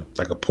the field.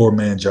 Like a poor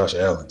man Josh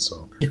Allen.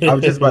 So I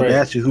was just about to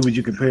ask you, who would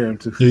you compare him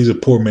to? He's a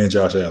poor man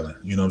Josh Allen.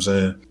 You know what I'm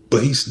saying?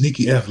 But he's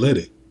sneaky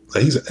athletic.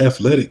 Like he's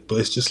athletic, but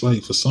it's just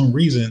like for some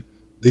reason,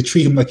 they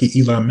treat him like he's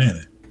Eli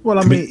Manning. Well,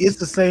 I mean, it's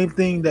the same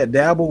thing that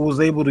Dabble was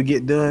able to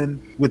get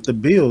done with the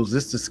Bills.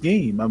 It's the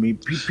scheme. I mean,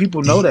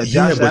 people know that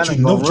Josh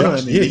Allen going to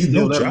run. Yeah, you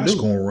know Josh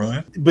going to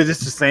run. But it's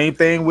the same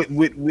thing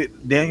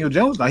with Daniel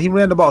Jones. Now, he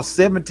ran about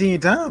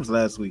 17 times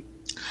last week.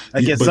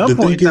 Like at some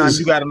point in time,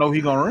 you got to know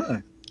he's going to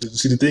run.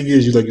 See, the thing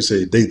is, like you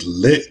say, they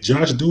let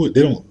Josh do it.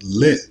 They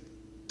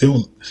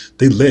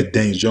let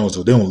Daniel Jones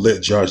do it. They don't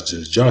let Josh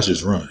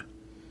just run.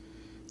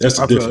 That's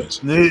the difference.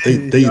 They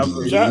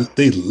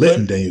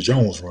letting Daniel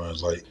Jones run.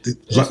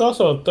 It's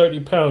also a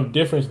 30-pound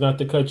difference, not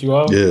to cut you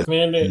off. Yeah.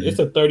 Man, it's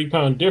a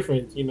 30-pound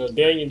difference.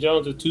 Daniel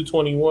Jones is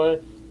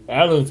 221.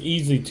 Allen's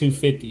easily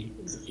 250.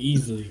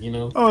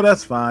 Easily, Oh,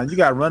 that's fine. You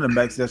got running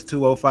backs that's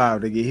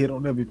 205. They get hit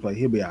on every play.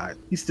 He'll be all right.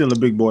 He's still a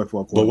big boy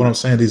for a quarterback. But what I'm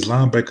saying, these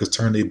linebackers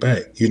turn their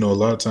back. A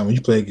lot of times when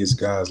you play against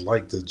guys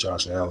like the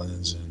Josh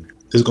Allens, and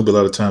there's going to be a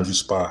lot of times you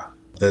spy.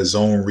 That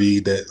zone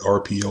read, that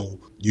RPO,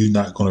 you're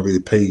not going to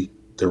really pay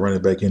the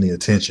running back any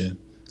attention.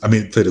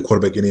 Pay the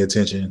quarterback any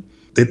attention.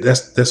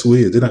 That's who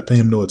he is. They're not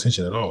paying him no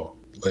attention at all.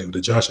 Like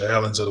the Josh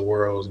Allens of the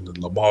world and the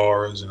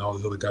Lamars and all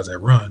the other guys that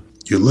run,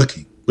 you're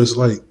looking. But it's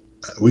like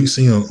we've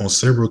seen on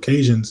several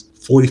occasions,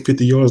 40,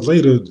 50 yards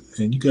later,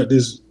 and you got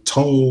this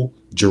tall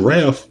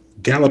giraffe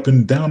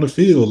galloping down the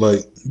field.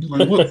 Like, you're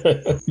like, what?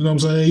 You know what I'm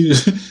saying?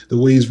 The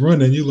way he's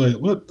running, you're like,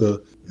 what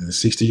the? And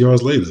 60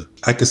 yards later,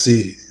 I could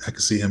see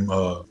him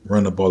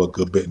run the ball a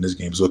good bit in this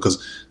game as well,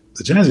 because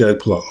the Giants got to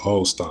pull out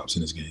all stops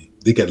in this game.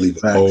 They got to leave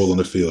it all on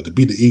the field. To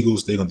beat the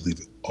Eagles, they're going to leave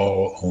it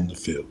all on the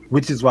field.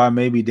 Which is why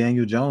maybe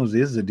Daniel Jones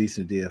is a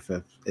decent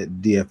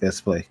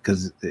DFS play,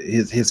 because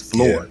his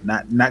floor,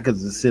 not because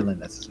of the ceiling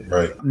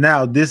necessarily. Right.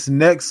 Now, this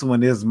next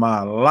one is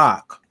my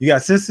lock. You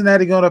got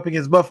Cincinnati going up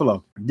against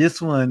Buffalo.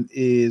 This one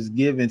is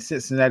giving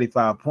Cincinnati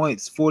 5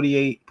 points,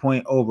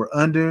 48-point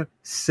over-under.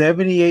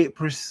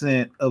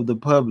 78% of the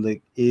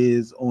public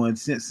is on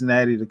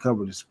Cincinnati to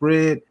cover the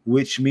spread,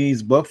 which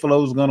means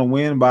Buffalo's going to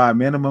win by a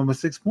minimum of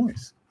 6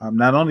 points.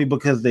 Not only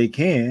because they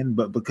can,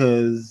 but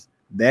because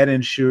that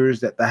ensures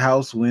that the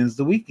house wins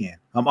the weekend.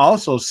 I'm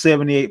also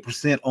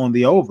 78% on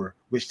the over,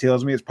 which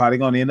tells me it's probably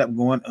going to end up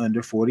going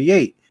under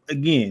 48.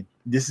 Again,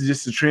 this is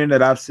just a trend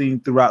that I've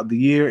seen throughout the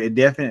year. It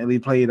definitely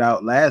played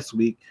out last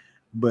week,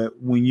 but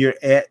when you're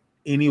at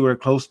anywhere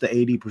close to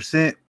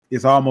 80%,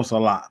 it's almost a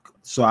lock.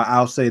 So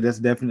I'll say that's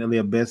definitely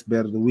a best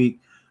bet of the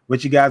week.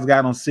 What you guys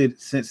got on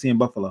Cincy and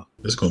Buffalo?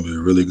 It's going to be a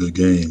really good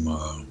game.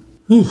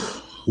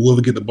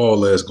 Whoever get the ball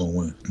last going to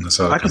win. And that's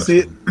how I can see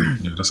it.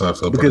 Yeah, that's how I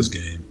feel about this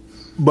game.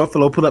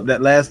 Buffalo put up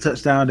that last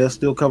touchdown, they'll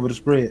still cover the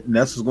spread, and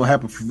that's what's going to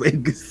happen for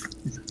Vegas.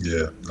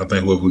 Yeah, I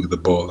think whoever get the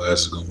ball last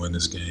is going to win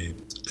this game.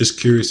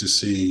 Just curious to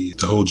see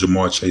the whole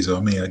Jamar Chase. I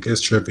mean, I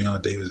guess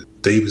Trevion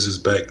Davis is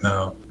back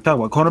now. Talk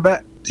about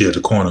cornerback? Yeah,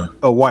 the corner.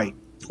 Oh, White.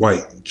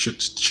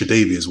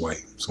 Tre'Davious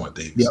White. It's not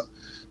Davis. Yep.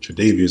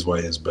 Tre'Davious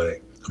White is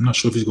back. I'm not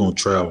sure if he's going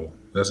to travel.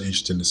 That's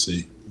interesting to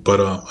see. But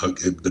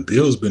the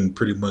Bills been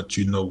pretty much,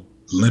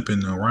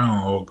 limping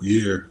around all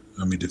year.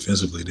 I mean,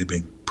 defensively, they've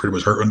been pretty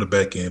much hurt on the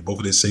back end. Both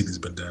of their safeties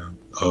been down.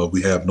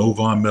 We have no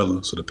Von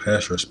Miller, so the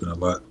pass rush been a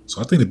lot.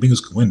 So I think the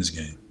Bengals can win this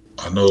game.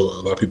 I know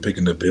a lot of people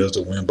picking the Bills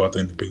to win, but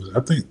I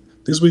think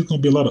this week's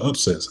going to be a lot of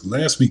upsets.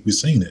 Last week we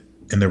seen it,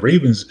 and the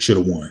Ravens should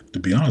have won, to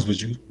be honest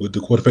with you, with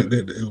the quarterback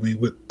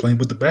with playing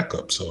with the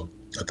backup. So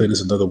I think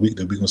it's another week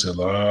that we're going to see a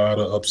lot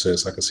of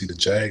upsets. I can see the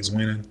Jags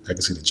winning, I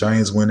can see the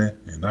Giants winning,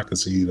 and I can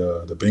see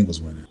the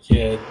Bengals winning.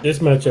 Yeah, this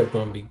matchup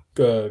going to be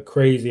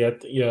crazy.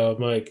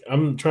 Mike,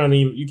 I'm trying to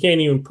you can't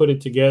even put it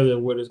together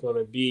what it's going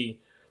to be.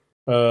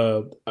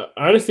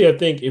 Honestly, I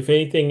think if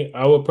anything,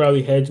 I would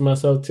probably hedge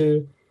myself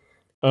too.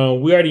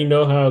 We already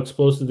know how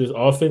explosive this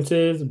offense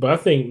is, but I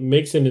think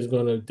Mixon is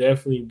going to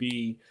definitely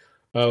be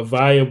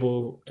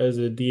viable as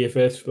a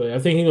DFS play. I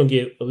think he's going to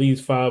get at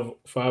least five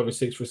or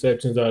six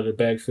receptions out of the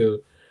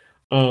backfield.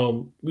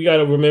 We got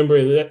to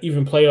remember that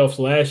even playoffs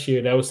last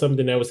year, that was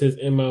something that was his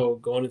MO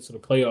going into the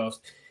playoffs.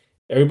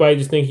 Everybody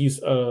just think he's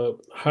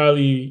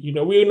highly,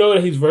 we know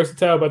that he's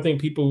versatile, but I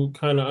think people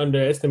kind of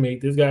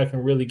underestimate this guy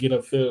can really get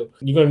upfield.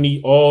 You're going to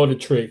need all the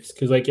tricks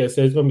because, like I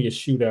said, it's going to be a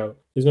shootout.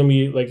 It's going to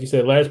be, like you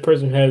said, last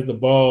person has the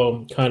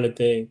ball kind of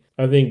thing.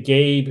 I think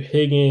Gabe,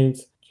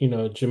 Higgins,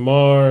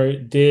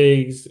 Jamar,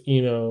 Diggs,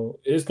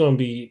 it's going to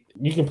be,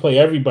 you can play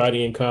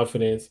everybody in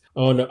confidence.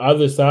 On the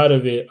other side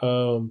of it,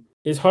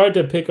 it's hard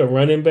to pick a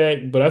running back,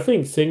 but I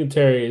think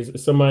Singletary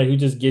is somebody who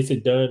just gets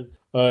it done.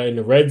 In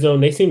the red zone,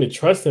 they seem to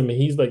trust him, and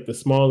he's like the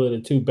smaller of the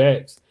two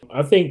backs.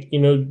 I think,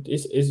 you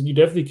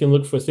definitely can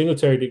look for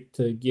Singletary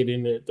to get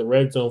in the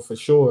red zone for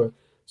sure.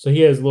 So he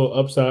has a little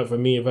upside for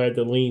me if I had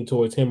to lean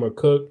towards him or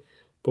Cook.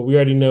 But we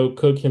already know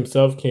Cook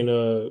himself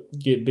can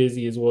get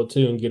busy as well,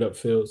 too, and get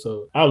upfield.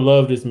 So I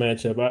love this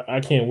matchup. I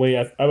can't wait.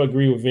 I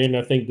agree with Vin.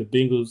 I think the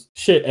Bengals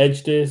should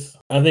edge this.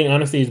 I think,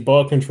 honestly, it's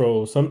ball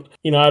control.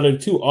 Out of the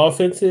two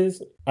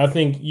offenses, I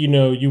think,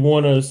 you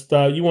want to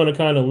stop. You want to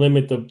kind of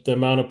limit the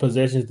amount of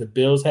possessions the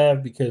Bills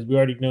have because we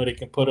already know they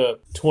can put up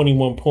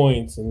 21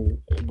 points and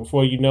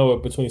before you know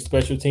it, between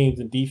special teams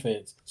and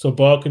defense. So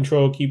ball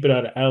control, keep it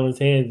out of Allen's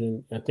hands,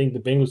 and I think the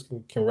Bengals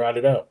can ride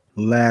it out.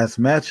 Last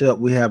matchup,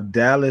 we have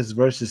Dallas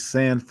versus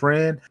San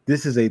Fran.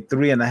 This is a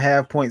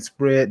 3.5-point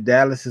spread.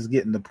 Dallas is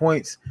getting the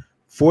points,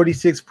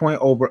 46-point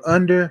over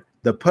under.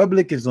 The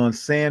public is on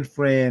San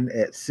Fran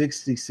at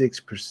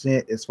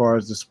 66% as far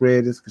as the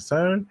spread is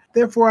concerned.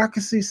 Therefore, I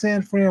can see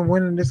San Fran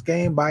winning this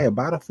game by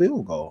about a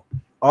field goal.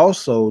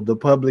 Also, the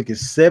public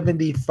is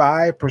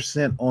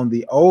 75% on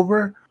the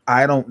over.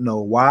 I don't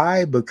know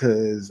why,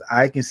 because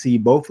I can see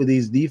both of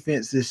these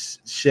defenses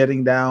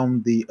shutting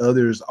down the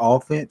other's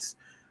offense.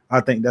 I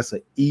think that's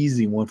an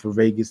easy one for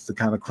Vegas to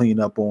kind of clean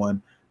up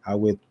on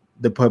with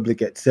the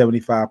public at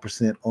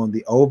 75% on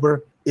the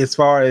over. As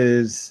far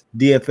as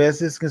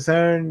DFS is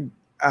concerned,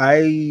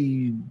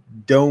 I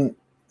don't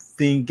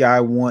think I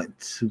want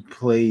to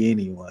play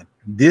anyone.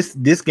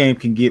 This game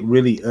can get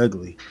really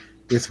ugly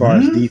as far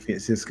as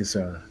defense is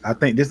concerned. I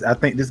think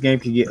this game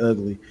can get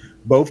ugly.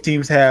 Both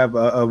teams have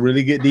a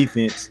really good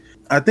defense.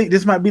 I think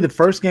this might be the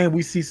first game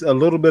we see a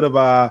little bit of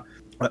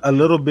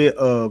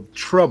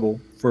trouble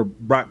for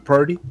Brock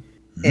Purdy.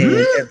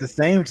 And at the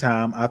same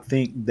time, I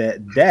think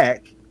that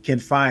Dak can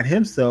find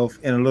himself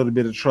in a little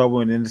bit of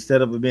trouble, and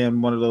instead of it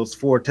being one of those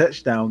 4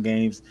 touchdown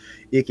games,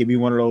 it could be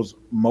one of those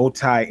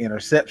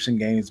multi-interception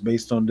games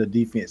based on the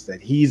defense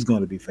that he's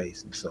going to be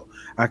facing. So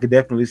I could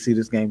definitely see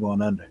this game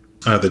going under.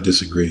 I have to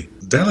disagree.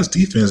 Dallas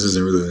defense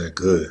isn't really that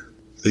good.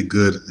 They're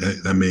good.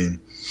 I mean,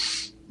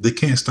 they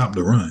can't stop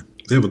the run.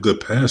 They have a good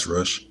pass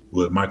rush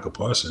with Michael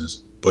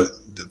Parsons, but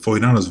the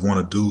 49ers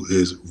want to do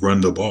is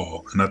run the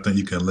ball, and I think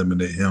you can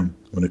eliminate him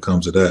when it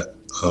comes to that.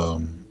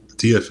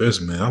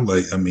 DFS, man,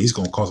 he's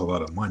going to cost a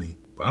lot of money,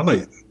 but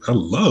I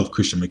love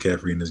Christian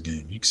McCaffrey in this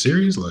game. You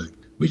serious? Like,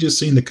 we just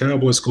seen the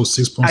Cowboys score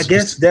 6 points. I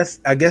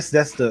guess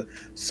that's the.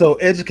 So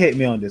educate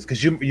me on this,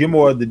 because you're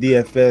more of the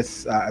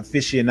DFS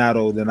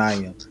aficionado than I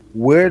am.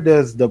 Where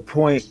does the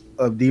point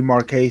of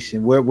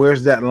demarcation?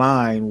 Where's that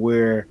line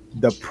where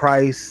the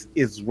price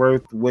is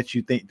worth what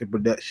you think the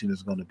production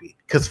is going to be?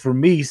 Because for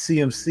me,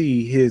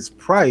 CMC, his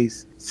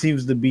price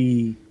seems to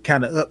be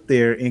kind of up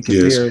there in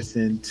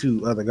comparison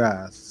to other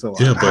guys. So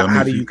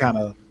how do you kind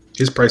of?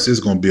 His price is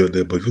going to be up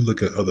there, but if you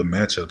look at other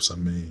matchups, I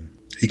mean,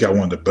 he got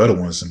one of the better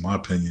ones in my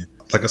opinion.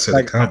 Like I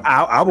said,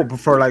 I would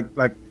prefer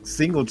like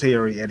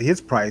Singletary at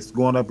his price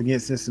going up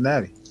against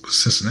Cincinnati.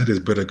 Cincinnati is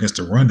better against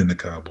the run than the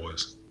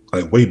Cowboys,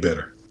 like way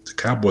better. The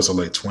Cowboys are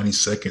like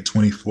 22nd,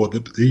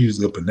 24th. They're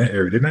usually up in that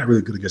area. They're not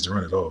really good against the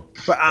run at all.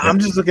 But I'm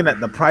just looking at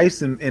the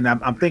price, and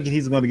I'm thinking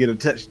he's going to get a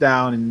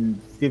touchdown in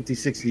 50,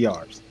 60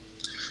 yards.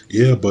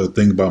 Yeah, but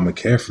the thing about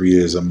McCaffrey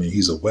is, I mean,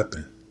 he's a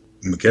weapon.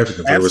 McCaffrey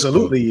can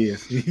absolutely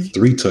is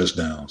 3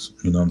 touchdowns.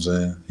 You know what I'm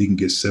saying? He can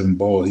get 7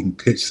 balls. He can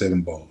catch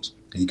 7 balls.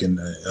 He can.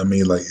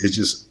 It's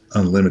just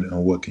unlimited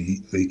on what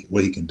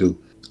he can do.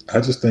 I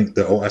just think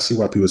I see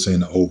why people are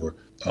saying the over.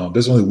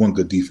 There's only one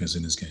good defense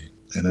in this game,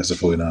 and that's the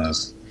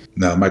 49ers.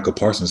 Now, Michael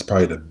Parsons is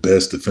probably the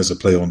best defensive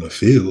player on the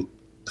field.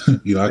 I can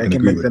agree with that.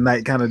 Can make the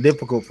night kind of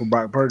difficult for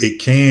Brock Purdy. It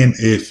can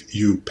if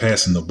you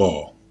passing the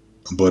ball.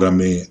 But, I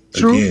mean,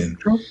 true.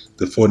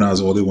 The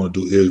 49ers, all they want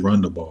to do is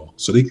run the ball.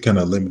 So they can kind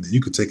of limit it. You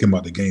could take him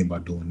out the game by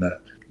doing that.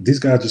 These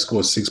guys just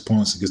scored 6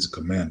 points against the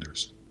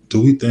Commanders.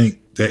 Do we think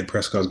Dak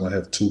Prescott's going to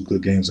have 2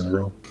 good games in a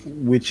row?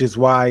 Which is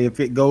why if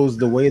it goes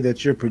the way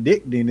that you're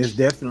predicting, it's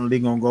definitely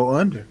going to go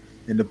under.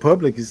 And the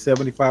public is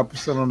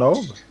 75% on the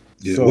over.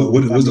 Yeah, so,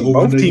 what's the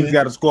over? Both teams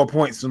got to score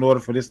points in order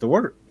for this to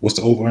work. What's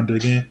the over under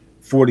again?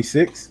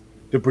 46.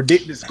 The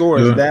predicted score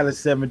is Dallas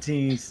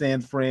 17,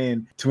 San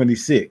Fran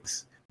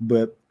 26.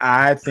 But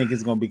I think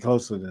it's going to be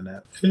closer than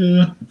that.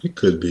 Yeah, it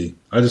could be.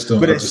 I just don't.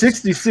 But at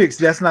 66,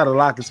 that's not a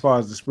lock as far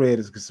as the spread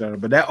is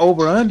concerned. But that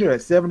over under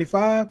at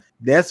 75,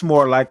 that's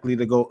more likely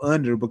to go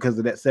under because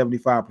of that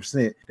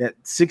 75%.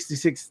 That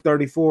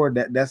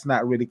 66-34, that's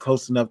not really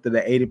close enough to the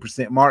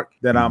 80% mark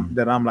that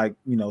I'm like,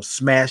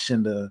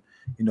 smashing the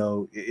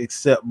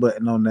accept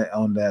button on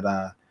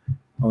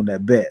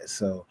that bet.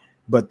 So,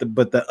 but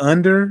the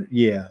under,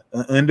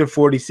 under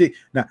 46.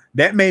 Now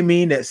that may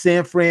mean that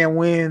San Fran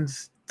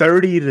wins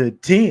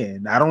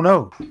 30-10. I don't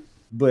know,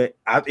 but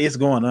it's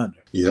going under.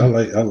 Yeah,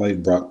 I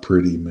like Brock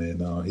Purdy, man.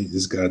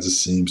 This guy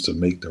just seems to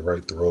make the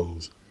right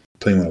throws,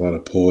 playing with a lot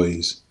of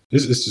poise.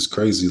 It's just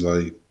crazy.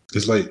 Like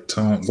it's like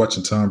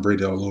watching Tom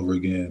Brady all over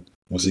again.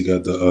 Once he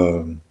got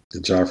the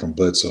job from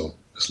Bledsoe,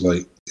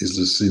 it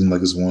just seems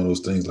like it's one of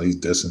those things. Like he's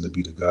destined to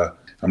be the guy.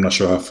 I'm not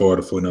sure how far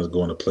the 49ers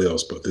go in the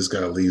playoffs, but this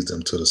guy leads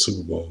them to the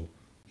Super Bowl.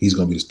 He's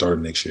going to be the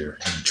starter next year,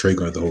 and Trey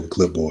going to hold the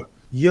clipboard.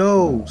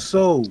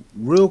 So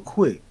real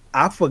quick.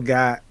 I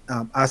forgot.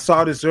 I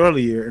saw this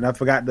earlier, and I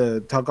forgot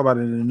to talk about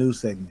it in the news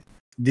segment.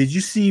 Did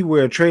you see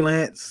where Trey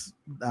Lance?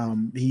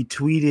 He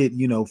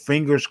tweeted,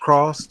 fingers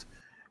crossed,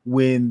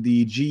 when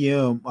the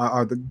GM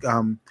or the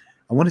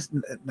I want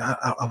to.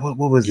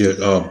 What was it?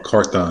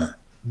 Carthon.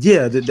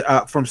 Yeah,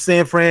 from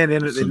San Fran,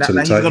 and now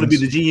he's going to be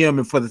the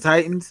GM for the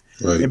Titans.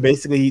 Right. And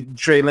basically,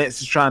 Trey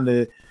Lance is trying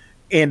to,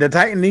 and the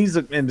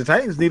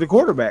Titans need a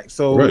quarterback.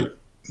 So right.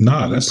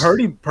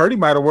 Purdy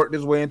might have worked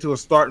his way into a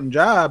starting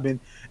job, and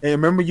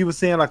remember you were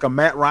saying like a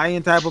Matt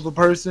Ryan type of a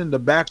person, the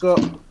backup.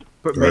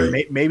 But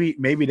right.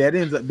 maybe that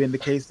ends up being the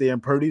case there,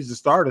 and Purdy's the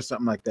start or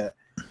something like that.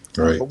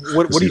 Right.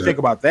 What do you think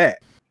about that?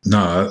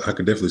 No, I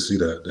could definitely see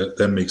that.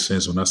 That makes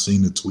sense. When I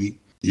seen the tweet,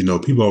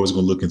 people always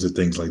gonna look into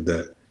things like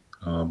that.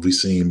 We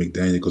seen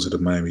McDaniel go to the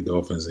Miami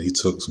Dolphins, and he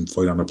took some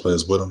 49er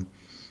players with him.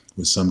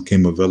 When some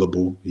came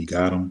available, he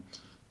got them,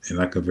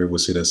 and I could very well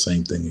see that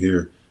same thing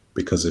here.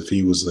 Because if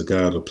he was the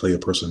guy to play a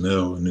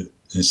personnel in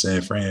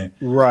San Fran,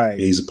 right,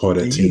 he's a part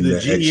of that team.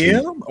 That GM,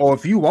 actually, or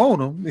if you want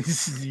him,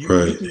 you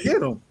can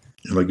get him.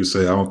 And like you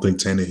say, I don't think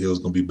Tannehill is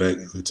going to be back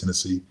with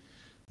Tennessee.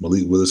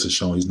 Malik Willis has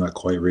shown he's not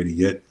quite ready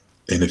yet.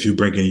 And if you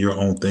bring in your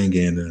own thing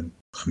in, then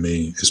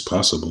it's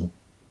possible.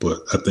 But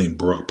I think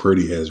Brock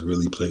Purdy has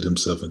really played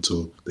himself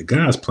into the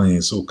guy's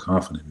playing so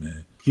confident,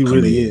 man. He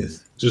really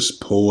is. Just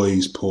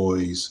poise.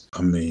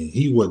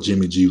 He what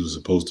Jimmy G was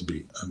supposed to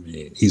be.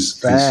 He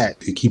keeps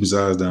his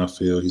eyes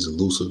downfield. He's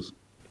elusive.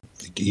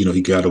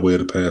 He got away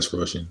with the pass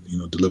rush and,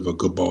 deliver a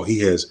good ball. He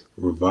has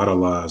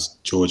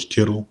revitalized George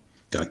Kittle.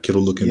 Got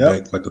Kittle looking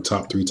back like a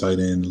top 3 tight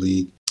end in the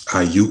league.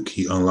 Ayuk,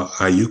 he's a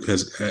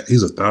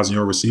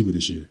 1,000-yard receiver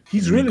this year.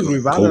 He's really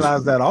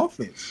revitalized that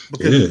offense.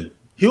 Because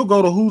he'll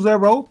go to who's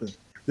ever open.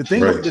 The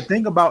Right.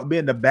 thing about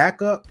being the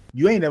backup,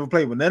 you ain't never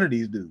played with none of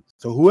these dudes.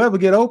 So whoever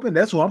get open,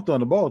 that's who I'm throwing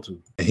the ball to.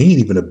 And he ain't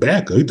even a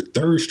backup. He's the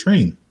third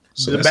string.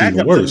 So The that's even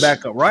backup's worse. the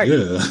backup, right?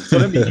 Yeah. So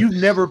that means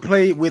you've never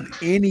played with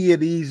any of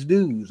these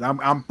dudes.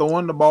 I'm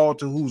throwing the ball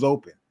to who's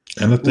open.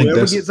 And I think Whoever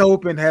that's gets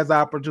open has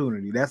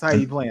opportunity. That's how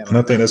he's playing. and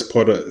I think that's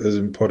part of his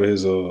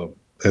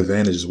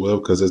advantage as well,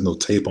 because there's no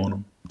tape on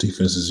him.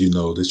 Defenses,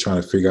 they're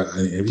trying to figure out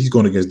if he's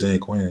going against Dan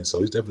Quinn, so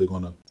he's definitely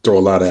going to throw a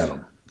lot at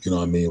him. You know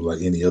what I mean?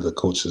 Like any other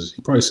coaches,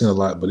 he probably seen a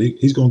lot, but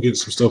he's going to get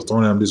some stuff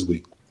thrown at him this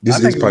week. I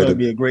think it's going to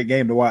be a great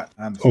game to watch.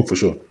 Honestly. Oh, for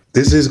sure.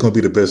 This is going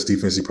to be the best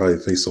defense he probably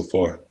faced so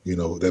far.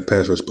 That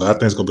pass rush, but I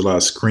think it's going to be a lot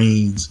of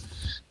screens,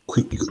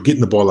 quick,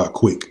 getting the ball out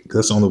quick.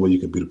 That's the only way you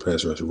can beat a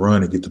pass rush.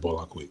 Run and get the ball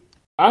out quick.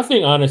 I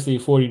think honestly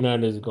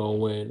 49ers is going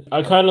to win.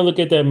 I kind of look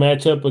at that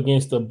matchup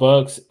against the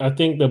Bucks. I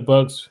think the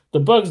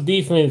Bucks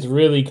defense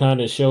really kind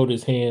of showed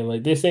his hand.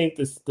 Like this ain't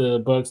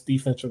the Bucks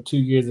defense from 2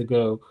 years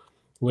ago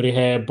where they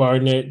had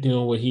Barnett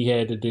doing what he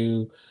had to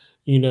do.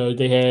 They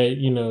had,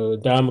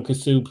 Ndamukong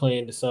Suh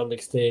playing to some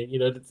extent.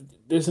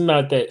 This is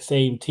not that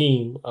same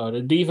team.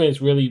 The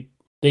defense really,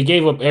 they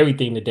gave up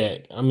everything to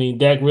Dak. I mean,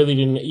 Dak really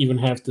didn't even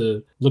have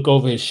to look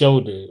over his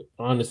shoulder,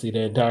 honestly, the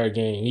entire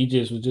game. He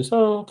just was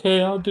oh,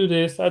 okay, I'll do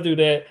this, I'll do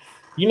that.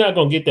 You're not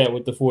going to get that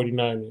with the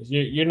 49ers.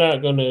 You're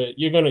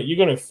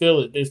going to feel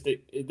it. This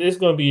is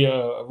going to be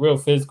a real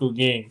physical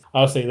game.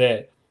 I'll say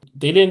that.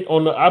 They didn't,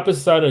 on the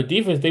opposite side of the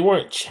defense, they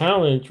weren't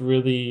challenged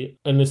really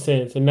in a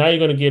sense. And now you're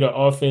going to get an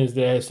offense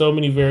that has so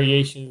many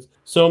variations,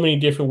 so many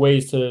different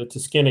ways to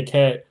skin a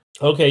cat.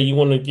 Okay, you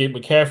want to get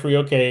McCaffrey?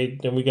 Okay,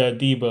 then we got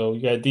Debo. We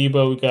got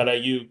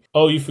Ayuk.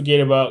 Oh, you forget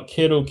about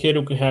Kittle.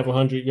 Kittle can have a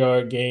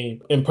 100-yard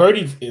game. And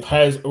Purdy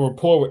has a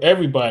rapport with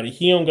everybody.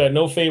 He don't got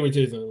no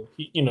favoritism.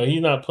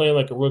 He's not playing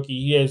like a rookie.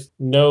 He has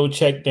no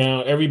check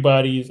down.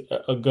 Everybody's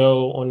a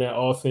go on that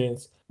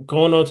offense.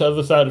 Going on to the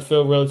other side of the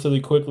field relatively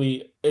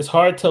quickly, it's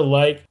hard to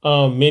like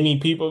many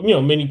people,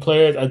 many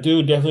players. I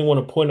do definitely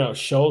want to point out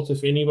Schultz,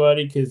 if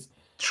anybody, because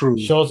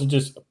Schultz is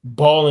just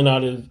balling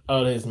out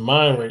of his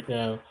mind right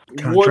now.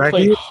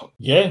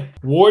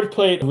 Ward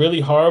played really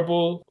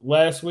horrible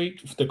last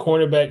week, the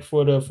cornerback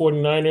for the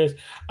 49ers.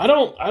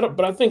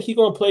 But I think he's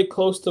going to play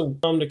close to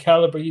the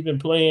caliber he's been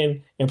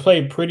playing and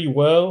played pretty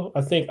well.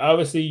 I think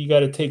obviously you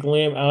got to take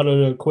Lamb out of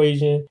the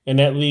equation, and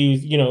that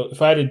leaves,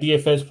 if I had a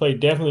DFS play,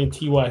 definitely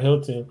T.Y.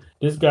 Hilton.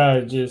 This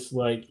guy just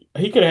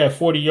he could have had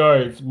 40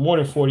 yards, more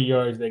than 40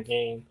 yards that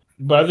game.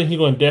 But I think he's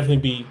going to definitely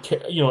be,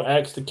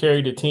 asked to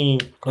carry the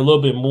team a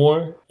little bit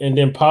more. And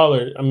then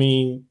Pollard, I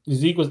mean,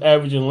 Zeke was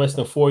averaging less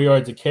than 4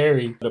 yards a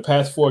carry the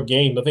past 4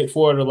 games. I think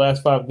 4 of the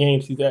last 5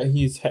 games,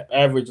 he's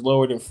averaged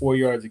lower than 4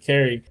 yards a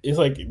carry. It's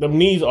like the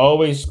knees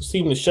always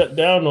seem to shut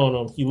down on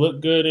him. He looked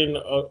good in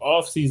the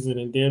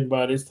offseason, and then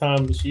by this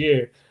time this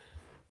year,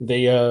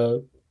 they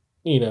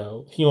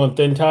he on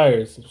thin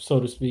tires, so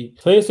to speak.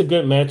 So it's a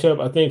good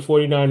matchup. I think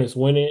 49ers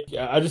win it.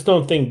 I just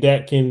don't think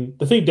Dak's going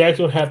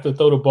to have to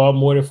throw the ball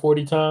more than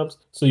 40 times,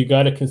 so you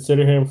got to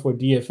consider him for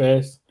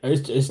DFS.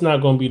 It's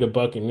not going to be the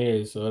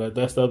Buccaneers, so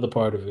that's the other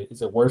part of it.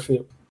 Is it worth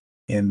it?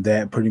 And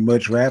that pretty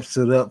much wraps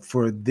it up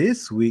for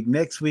this week.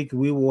 Next week,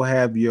 we will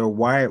have your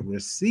wide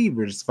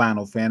receivers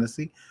Final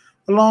Fantasy,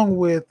 along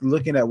with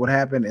looking at what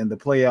happened in the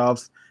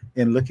playoffs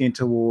and looking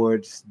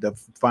towards the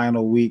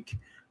final week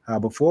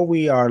before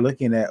we are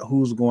looking at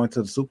who's going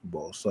to the Super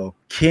Bowl. So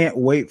can't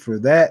wait for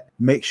that.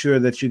 Make sure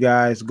that you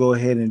guys go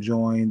ahead and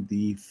join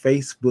the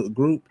Facebook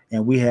group.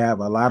 And we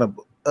have a lot of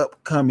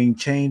upcoming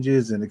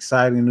changes and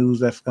exciting news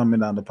that's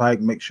coming down the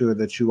pike. Make sure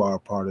that you are a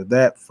part of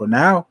that. For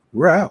now,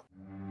 we're out.